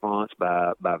strong response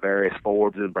by various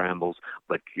forbs and brambles,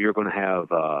 but you're going to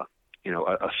have a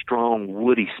strong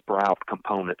woody sprout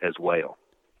component as well.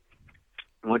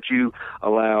 Once you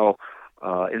allow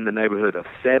in the neighborhood of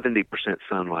 70%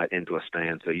 sunlight into a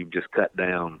stand, so you've just cut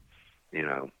down,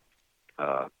 70%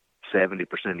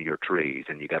 of your trees,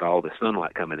 and you got all the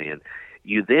sunlight coming in,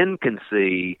 you then can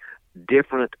see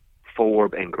different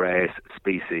forb and grass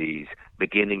species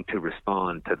beginning to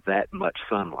respond to that much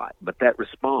sunlight. But that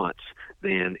response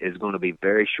then is going to be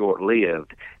very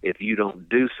short-lived if you don't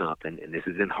do something, and this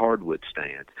is in hardwood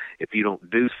stands, if you don't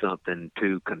do something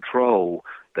to control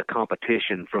the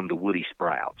competition from the woody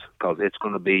sprouts, because it's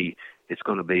going to be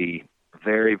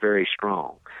very, very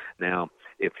strong. Now,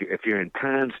 if you're in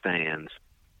pine stands,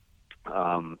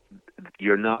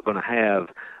 you're not going to have,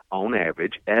 on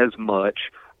average, as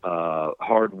much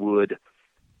hardwood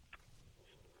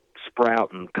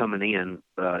sprouting coming in.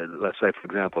 Let's say, for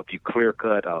example, if you clear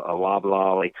cut a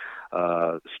loblolly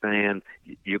stand,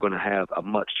 you're going to have a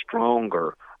much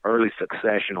stronger early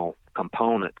successional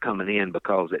component coming in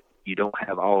because you don't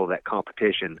have all of that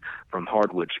competition from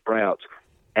hardwood sprouts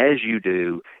as you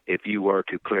do if you were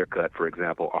to clear cut, for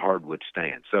example, a hardwood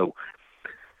stand. So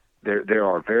there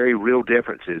are very real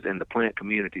differences in the plant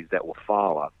communities that will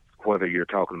follow, whether you're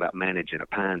talking about managing a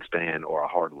pine stand or a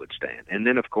hardwood stand. And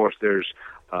then, of course, there's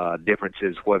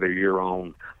differences whether you're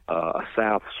on a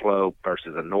south slope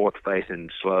versus a north-facing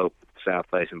slope,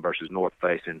 south-facing versus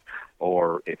north-facing,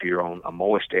 or if you're on a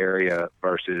moist area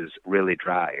versus really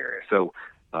dry area. So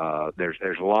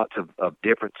there's lots of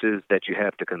differences that you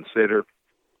have to consider.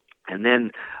 And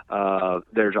then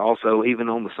there's also, even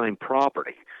on the same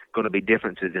property, going to be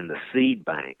differences in the seed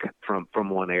bank from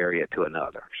one area to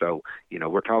another. So,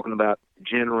 we're talking about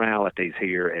generalities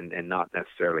here and not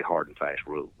necessarily hard and fast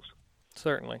rules.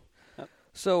 Certainly.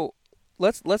 So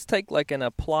let's take like an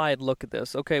applied look at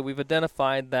this. Okay, we've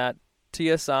identified that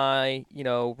TSI,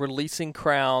 releasing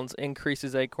crowns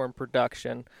increases acorn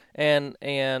production,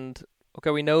 and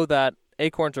okay, we know that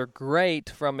acorns are great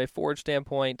from a forage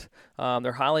standpoint.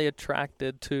 They're highly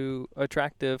attractive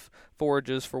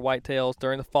forages for whitetails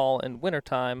during the fall and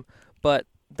wintertime, but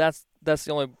that's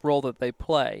the only role that they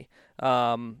play.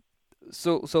 So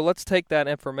let's take that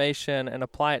information and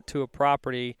apply it to a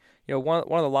property. One of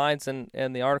the lines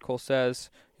in the article says,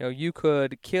 you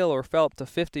could kill or fell up to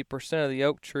 50% of the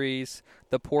oak trees,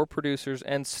 the poor producers,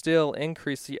 and still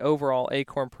increase the overall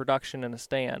acorn production in a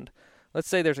stand. Let's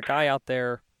say there's a guy out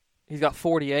there, he's got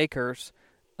 40 acres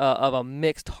of a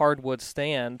mixed hardwood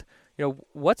stand.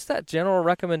 What's that general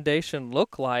recommendation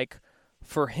look like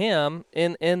for him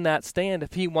in that stand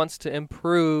if he wants to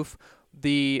improve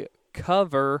the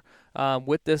cover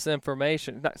with this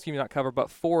information? Not cover, but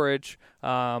forage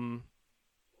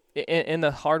in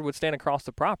the hardwood stand across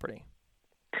the property.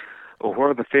 Well,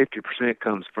 where the 50%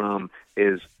 comes from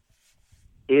is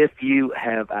if you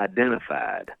have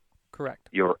identified correct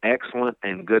your excellent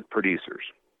and good producers,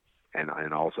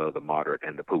 and also the moderate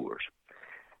and the poors.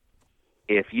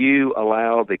 If you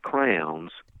allow the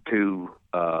crowns to,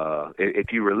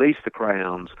 if you release the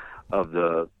crowns of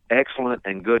the excellent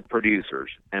and good producers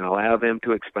and allow them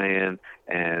to expand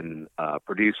and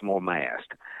produce more mast.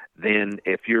 Then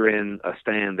if you're in a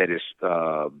stand that is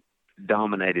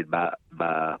dominated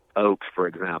by oaks, for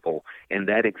example, in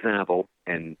that example,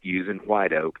 and using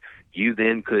white oak, you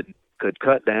then could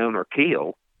cut down or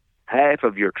kill half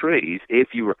of your trees if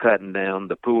you were cutting down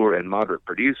the poor and moderate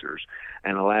producers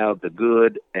and allowed the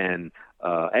good and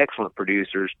excellent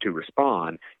producers to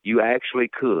respond. You actually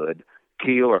could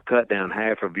kill or cut down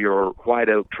half of your white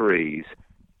oak trees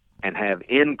and have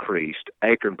increased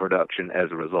acorn production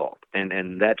as a result.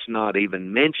 And that's not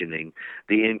even mentioning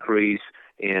the increase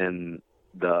in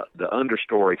the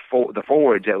understory, the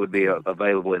forage that would be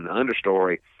available in the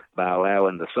understory by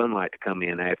allowing the sunlight to come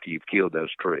in after you've killed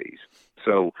those trees.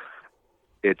 So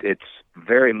it's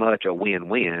very much a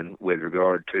win-win with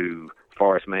regard to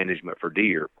forest management for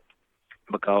deer,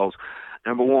 because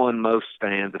number one, most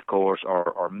stands, of course,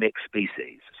 are mixed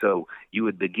species. So you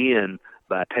would begin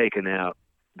by taking out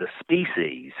the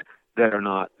species that are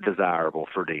not desirable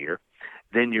for deer.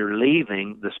 Then you're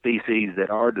leaving the species that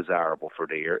are desirable for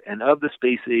deer. And of the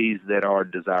species that are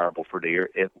desirable for deer,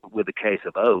 with the case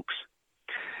of oaks,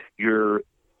 you're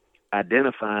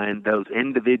identifying those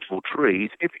individual trees.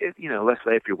 If let's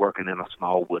say if you're working in a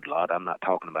small woodlot, I'm not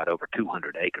talking about over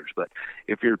 200 acres, but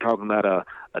if you're talking about a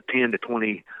 10 to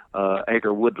 20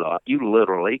 acre woodlot, you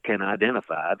literally can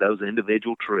identify those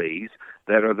individual trees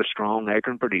that are the strong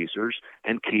acorn producers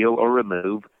and kill or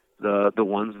remove the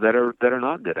ones that are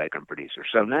not good acorn producers.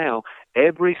 So now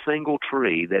every single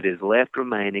tree that is left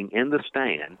remaining in the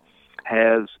stand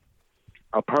has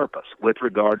a purpose with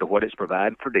regard to what it's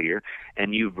providing for deer,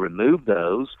 and you've removed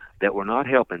those that were not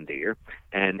helping deer.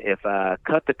 And if I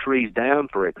cut the trees down,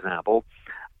 for example,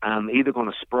 I'm either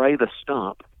going to spray the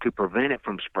stump to prevent it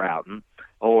from sprouting,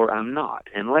 or I'm not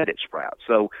and let it sprout.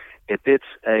 So if it's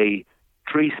a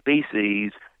tree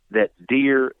species that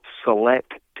deer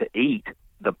select to eat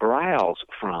the browse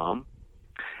from,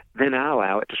 then I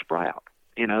allow it to sprout.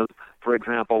 For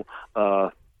example,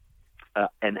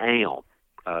 an elm,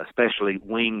 especially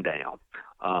winged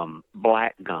elm,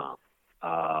 black gum,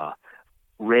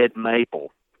 red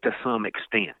maple to some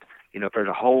extent. If there's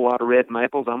a whole lot of red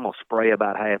maples, I'm going to spray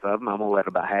about half of them. I'm going to let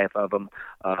about half of them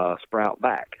sprout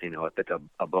back. If it's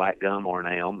a black gum or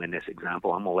an elm in this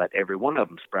example, I'm going to let every one of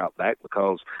them sprout back,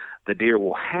 because the deer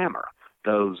will hammer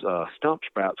those stump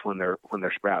sprouts when they're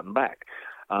sprouting back.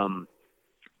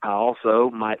 I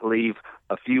also might leave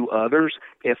a few others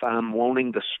if I'm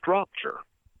wanting the structure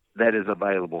that is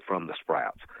available from the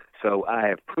sprouts. So I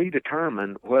have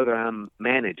predetermined whether I'm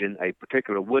managing a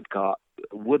particular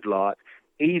woodlot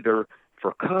either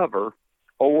for cover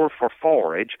or for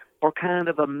forage, or kind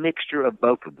of a mixture of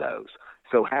both of those.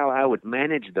 So how I would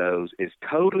manage those is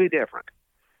totally different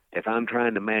if I'm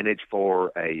trying to manage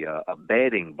for a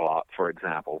bedding block, for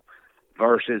example,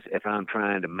 versus if I'm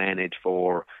trying to manage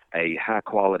for a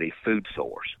high-quality food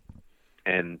source.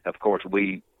 And, of course,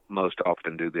 we most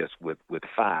often do this with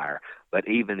fire, but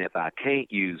even if I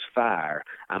can't use fire,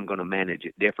 I'm going to manage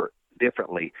it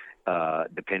differently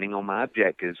depending on my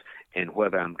objectives and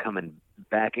whether I'm coming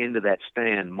back into that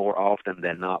stand more often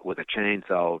than not with a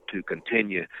chainsaw to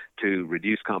continue to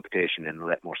reduce competition and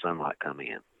let more sunlight come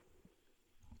in.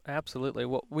 Absolutely.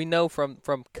 Well, we know from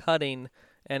cutting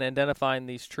and identifying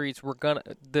these trees, we're gonna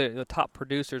the top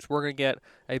producers, we're gonna get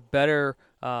a better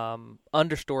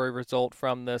understory result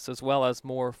from this, as well as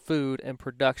more food and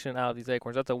production out of these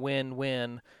acorns. That's a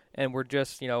win-win, and we're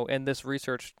just in this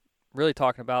research really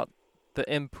talking about the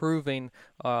improving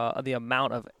the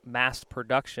amount of mass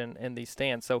production in these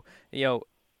stands. So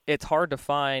it's hard to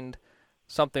find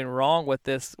something wrong with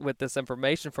this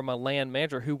information from a land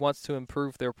manager who wants to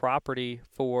improve their property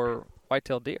for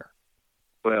white-tailed deer.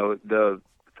 Well, the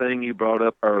thing you brought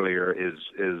up earlier is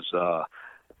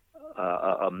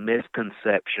a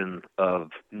misconception of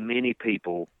many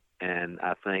people, and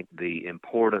I think the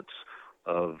importance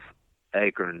of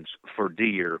acorns for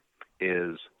deer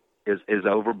is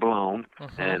overblown.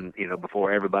 Mm-hmm. And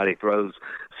before everybody throws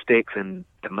sticks and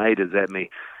tomatoes at me,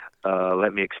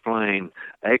 let me explain.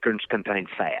 Acorns contain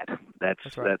fat.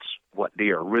 That's right. That's what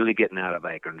deer are really getting out of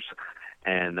acorns,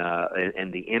 and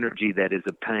the energy that is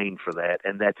obtained for that,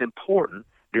 and that's important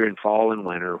during fall and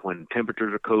winter when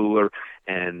temperatures are cooler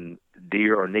and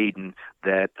deer are needing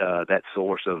that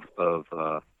source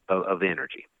of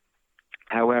energy.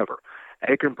 However,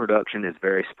 acorn production is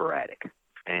very sporadic,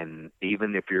 and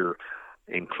even if you're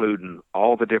including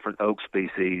all the different oak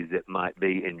species that might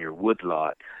be in your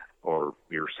woodlot or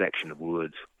your section of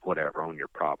woods, whatever, on your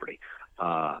property,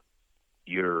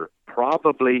 you're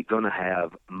probably going to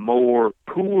have more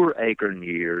poor acorn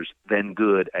years than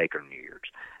good acorn years.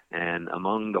 And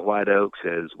among the white oaks,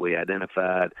 as we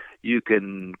identified, you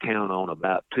can count on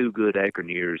about 2 good acorn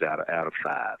years out of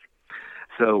 5.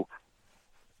 So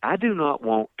I do not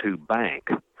want to bank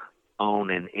on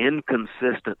an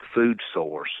inconsistent food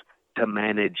source to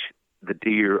manage the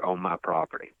deer on my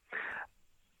property.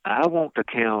 I want to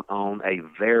count on a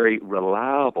very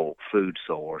reliable food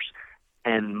source,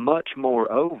 and much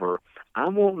moreover,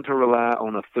 I'm wanting to rely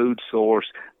on a food source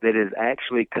that is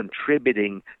actually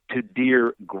contributing to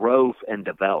deer growth and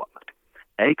development.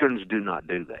 Acorns do not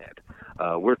do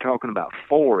that. We're talking about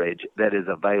forage that is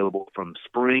available from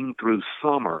spring through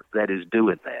summer that is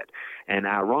doing that. And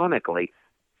ironically,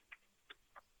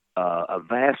 a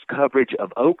vast coverage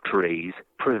of oak trees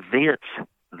prevents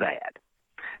that.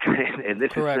 And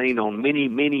this Correct. is seen on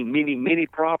many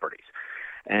properties.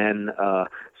 And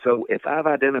so if I've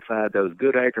identified those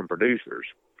good acorn producers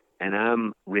and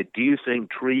I'm reducing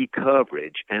tree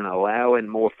coverage and allowing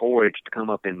more forage to come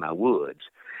up in my woods,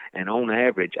 and on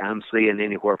average I'm seeing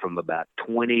anywhere from about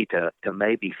 20 to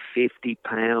maybe 50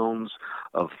 pounds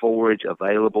of forage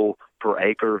available per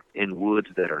acre in woods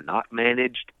that are not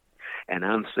managed, and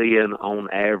I'm seeing on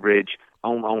average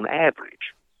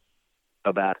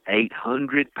about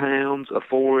 800 pounds of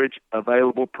forage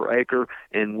available per acre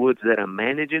in woods that I'm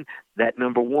managing, that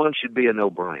number one should be a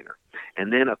no-brainer.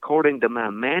 And then according to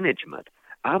my management,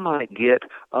 I might get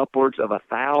upwards of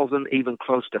 1,000, even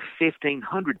close to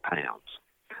 1,500 pounds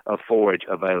of forage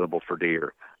available for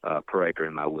deer per acre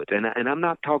in my woods. And I'm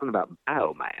not talking about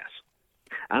biomass.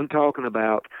 I'm talking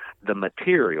about the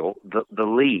material, the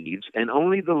leaves, and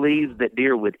only the leaves that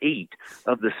deer would eat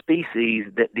of the species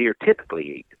that deer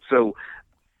typically eat. So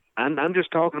I'm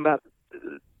just talking about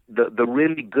the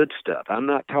really good stuff. I'm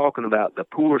not talking about the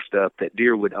poor stuff that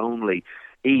deer would only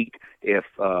eat if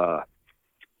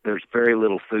there's very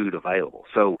little food available.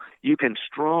 So you can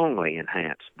strongly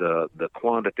enhance the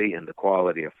quantity and the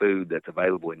quality of food that's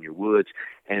available in your woods,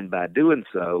 and by doing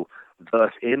so,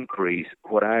 thus increase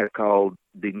what I call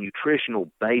the nutritional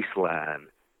baseline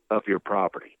of your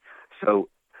property. So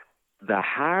the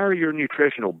higher your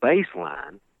nutritional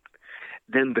baseline,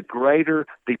 then the greater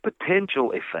the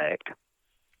potential effect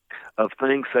of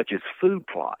things such as food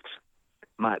plots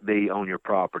might be on your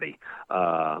property.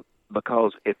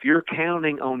 Because if you're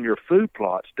counting on your food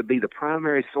plots to be the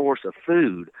primary source of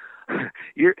food,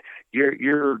 you're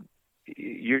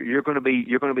going to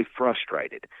be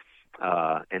frustrated.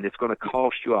 And it's going to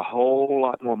cost you a whole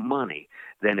lot more money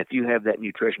than if you have that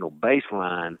nutritional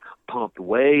baseline pumped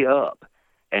way up,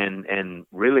 and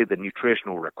really the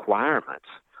nutritional requirements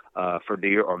for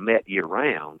deer are met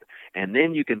year-round. And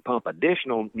then you can pump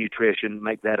additional nutrition,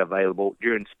 make that available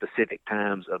during specific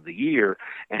times of the year,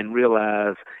 and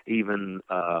realize even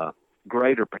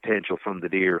greater potential from the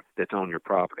deer that's on your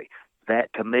property.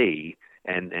 That, to me,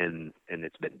 and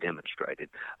it's been demonstrated,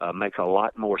 makes a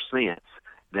lot more sense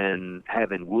than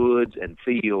having woods and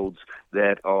fields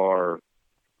that are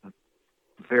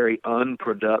very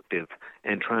unproductive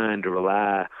and trying to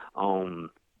rely on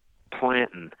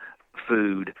planting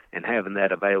food and having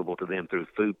that available to them through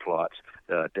food plots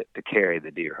to carry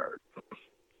the deer herd.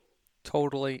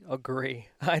 Totally agree.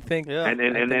 I think. Yeah. And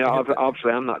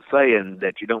obviously, I'm not saying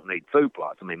that you don't need food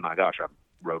plots. I mean, my gosh, I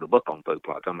wrote a book on food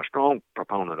plots. I'm a strong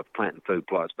proponent of planting food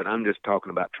plots, but I'm just talking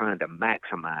about trying to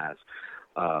maximize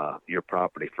your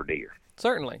property for deer.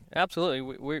 Certainly, absolutely,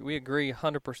 we agree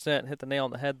 100%. Hit the nail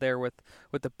on the head there with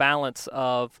the balance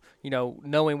of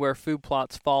knowing where food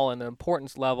plots fall in the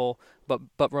importance level,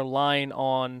 but relying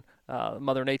on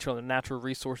Mother Nature and the natural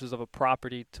resources of a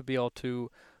property to be able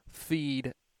to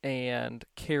feed and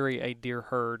carry a deer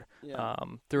herd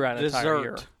throughout an entire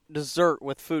year. Desert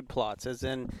with food plots, as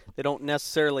in they don't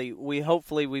necessarily.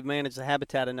 Hopefully we've managed the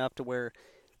habitat enough to where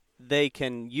they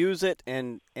can use it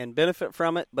and benefit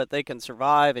from it, but they can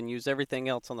survive and use everything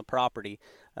else on the property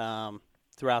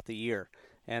throughout the year.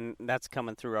 And that's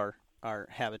coming through our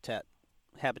habitat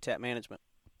management.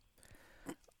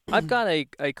 I've got a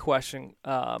question,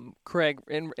 Craig,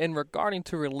 in regarding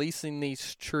to releasing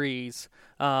these trees.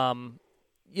 We're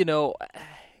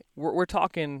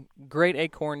talking great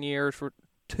acorn years.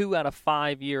 2 out of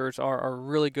 5 years are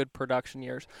really good production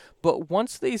years. But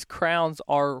once these crowns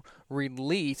are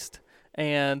released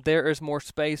and there is more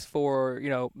space for,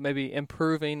 maybe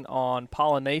improving on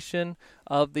pollination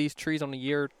of these trees on a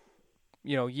year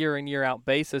in, year out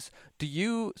basis, do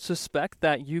you suspect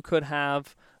that you could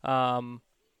have an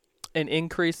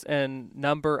increase in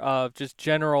number of just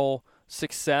general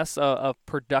success of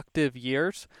productive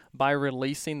years by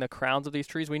releasing the crowns of these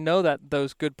trees? We know that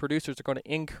those good producers are going to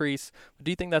increase.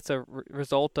 Do you think that's a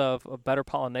result of a better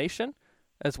pollination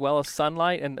as well as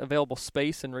sunlight and available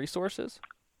space and resources?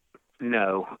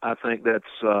 No, I think that's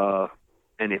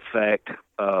an effect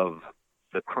of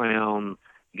the crown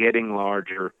getting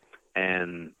larger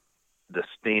and the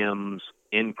stems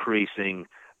increasing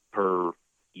per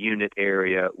unit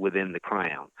area within the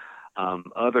crown.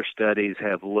 Other studies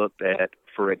have looked at,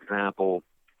 for example,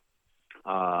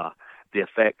 the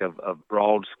effect of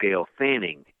broad scale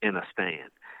thinning in a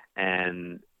stand.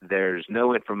 And there's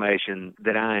no information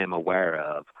that I am aware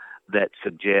of that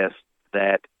suggests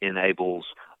that enables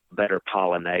better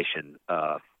pollination,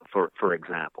 for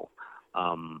example.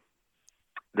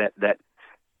 That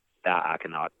I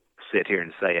cannot sit here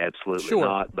and say absolutely Sure.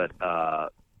 not, but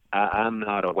I'm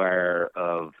not aware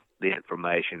of the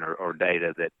information or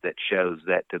data that shows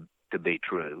that to be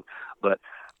true. But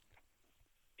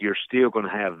you're still going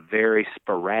to have very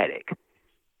sporadic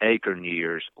acorn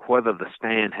years, whether the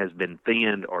stand has been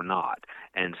thinned or not.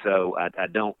 And so I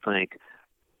don't think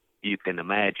you can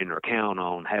imagine or count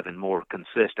on having more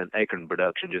consistent acorn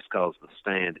production just because the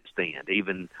stand is thinned.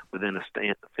 Even within a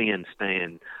thin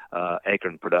stand,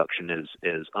 acorn production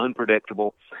is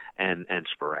unpredictable and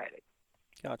sporadic.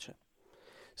 Gotcha.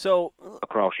 So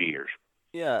across years.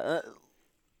 Yeah.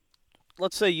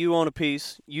 Let's say you own a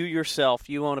piece, you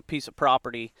own a piece of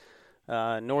property,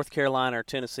 North Carolina or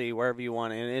Tennessee, wherever you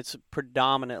want, and it's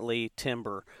predominantly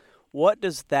timber. What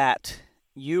does that,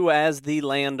 you as the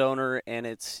landowner, and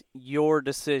it's your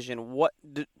decision, what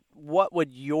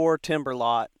would your timber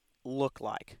lot look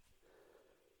like?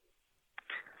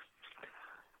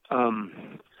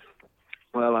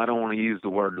 Well, I don't want to use the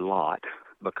word lot,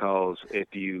 because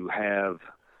if you have,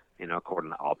 according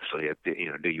to, obviously,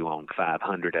 do you own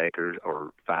 500 acres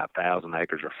or 5,000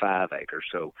 acres or 5 acres?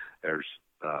 So there's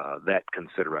that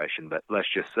consideration. But let's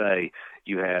just say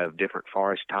you have different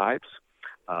forest types,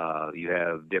 you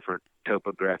have different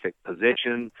topographic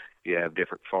position, you have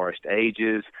different forest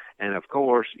ages, and of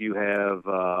course you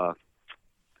have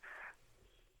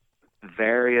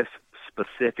various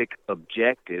specific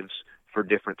objectives for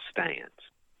different stands.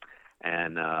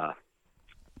 And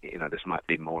this might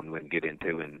be more than we can get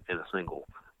into in a single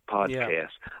podcast. Yeah.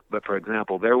 But for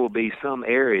example, there will be some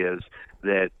areas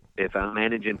that if I'm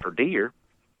managing for deer,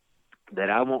 that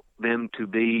I want them to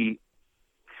be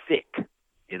thick,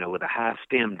 with a high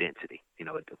stem density,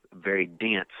 very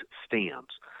dense stems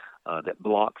that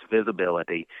blocks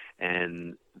visibility.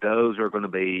 And those are going to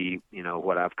be,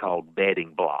 what I've called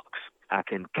bedding blocks. I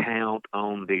can count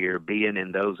on deer being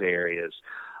in those areas,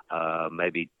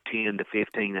 maybe 10 to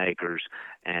 15 acres,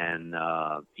 and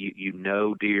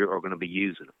deer are going to be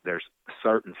using them. There's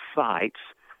certain sites,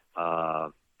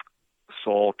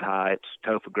 soil types,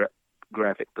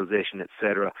 topographic position,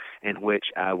 etc., in which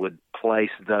I would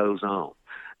place those on.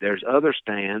 There's other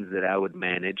stands that I would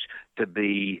manage to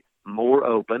be more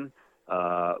open,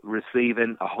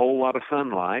 receiving a whole lot of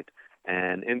sunlight,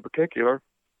 and in particular,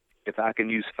 if I can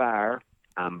use fire,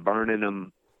 I'm burning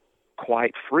them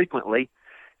quite frequently,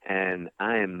 and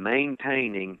I am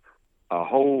maintaining a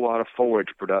whole lot of forage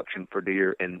production for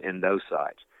deer in those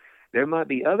sites. There might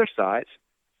be other sites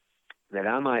that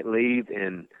I might leave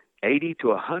in 80 to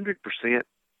 100%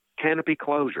 canopy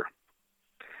closure,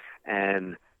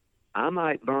 and I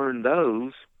might burn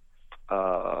those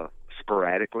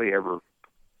sporadically every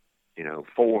 4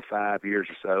 or 5 years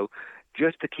or so,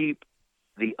 just to keep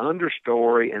the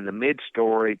understory and the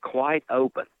midstory quite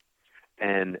open.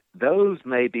 And those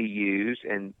may be used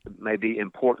and may be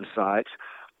important sites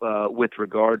with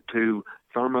regard to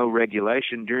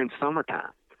thermoregulation during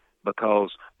summertime,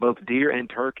 because both deer and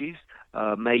turkeys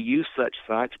may use such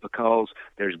sites because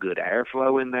there's good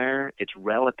airflow in there. It's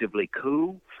relatively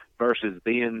cool versus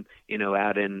being,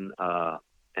 out in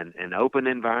an open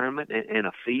environment in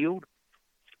a field.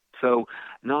 So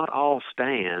not all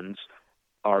stands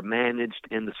are managed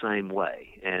in the same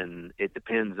way, and it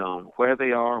depends on where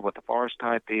they are, what the forest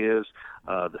type is,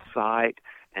 the site,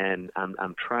 and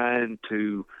I'm trying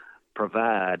to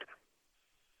provide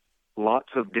lots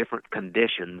of different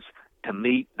conditions to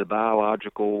meet the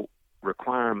biological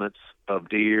requirements of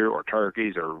deer or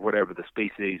turkeys or whatever the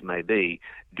species may be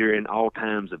during all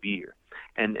times of year.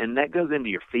 And that goes into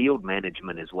your field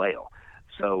management as well.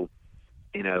 So,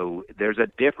 there's a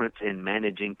difference in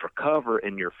managing for cover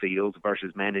in your fields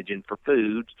versus managing for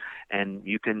foods, and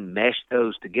you can mesh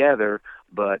those together,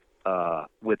 but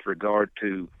with regard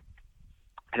to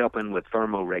helping with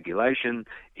thermoregulation,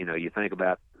 you think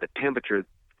about the temperature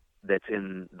that's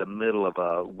in the middle of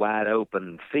a wide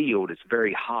open field. It's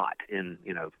very hot in,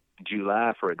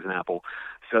 July, for example.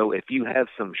 So if you have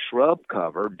some shrub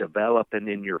cover developing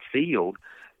in your field,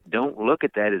 don't look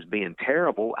at that as being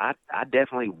terrible. I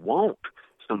definitely want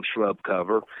some shrub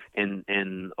cover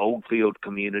in old field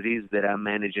communities that I'm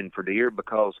managing for deer,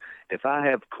 because if I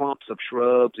have clumps of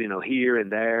shrubs, here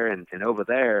and there and over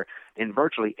there, in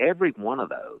virtually every one of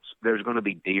those, there's going to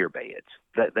be deer beds.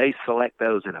 That they select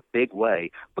those in a big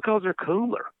way because they're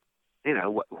cooler.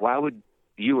 Why would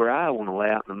you or I want to lay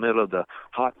out in the middle of the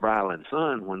hot, broiling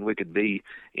sun when we could be,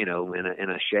 in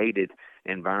a shaded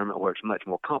environment where it's much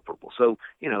more comfortable? So,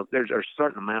 there's a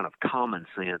certain amount of common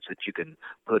sense that you can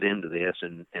put into this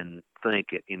and think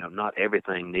that, not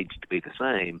everything needs to be the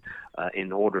same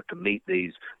in order to meet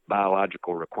these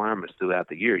biological requirements throughout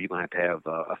the year. You're going to have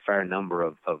a fair number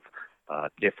of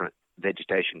different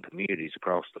vegetation communities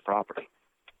across the property.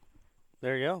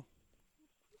 There you go.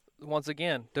 Once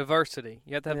again, diversity.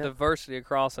 You have to have diversity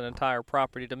across an entire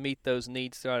property to meet those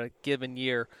needs throughout a given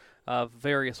year of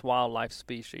various wildlife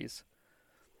species.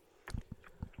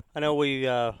 I know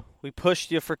we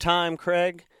pushed you for time,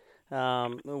 Craig.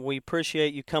 We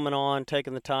appreciate you coming on,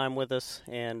 taking the time with us,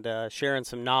 and sharing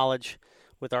some knowledge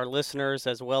with our listeners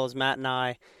as well as Matt and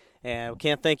I. And we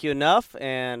can't thank you enough,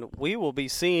 and we will be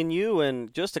seeing you in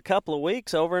just a couple of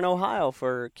weeks over in Ohio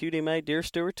for QDMA Deer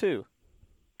Steward 2.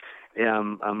 Yeah,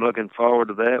 I'm looking forward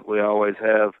to that. We always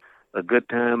have a good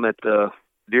time at the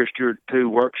Deer Steward 2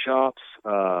 workshops.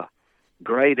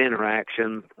 Great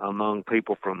interaction among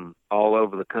people from all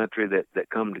over the country that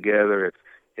come together.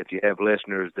 If you have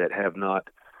listeners that have not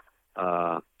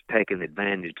taken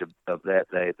advantage of that,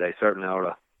 they certainly ought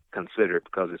to consider it,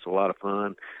 because it's a lot of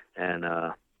fun. And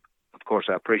of course,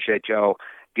 I appreciate y'all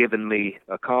giving me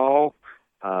a call.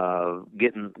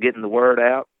 Getting the word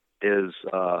out is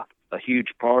a huge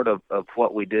part of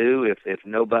what we do. If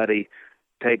nobody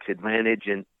takes advantage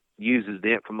and uses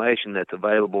the information that's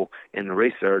available in the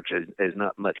research, there's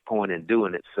not much point in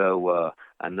doing it. So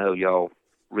I know y'all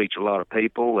reach a lot of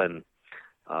people, and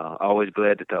always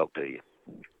glad to talk to you.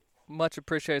 Much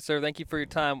appreciated, sir. Thank you for your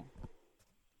time.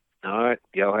 All right.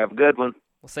 Y'all have a good one.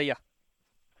 We'll see ya.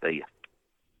 See ya.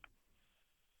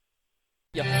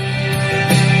 Yeah.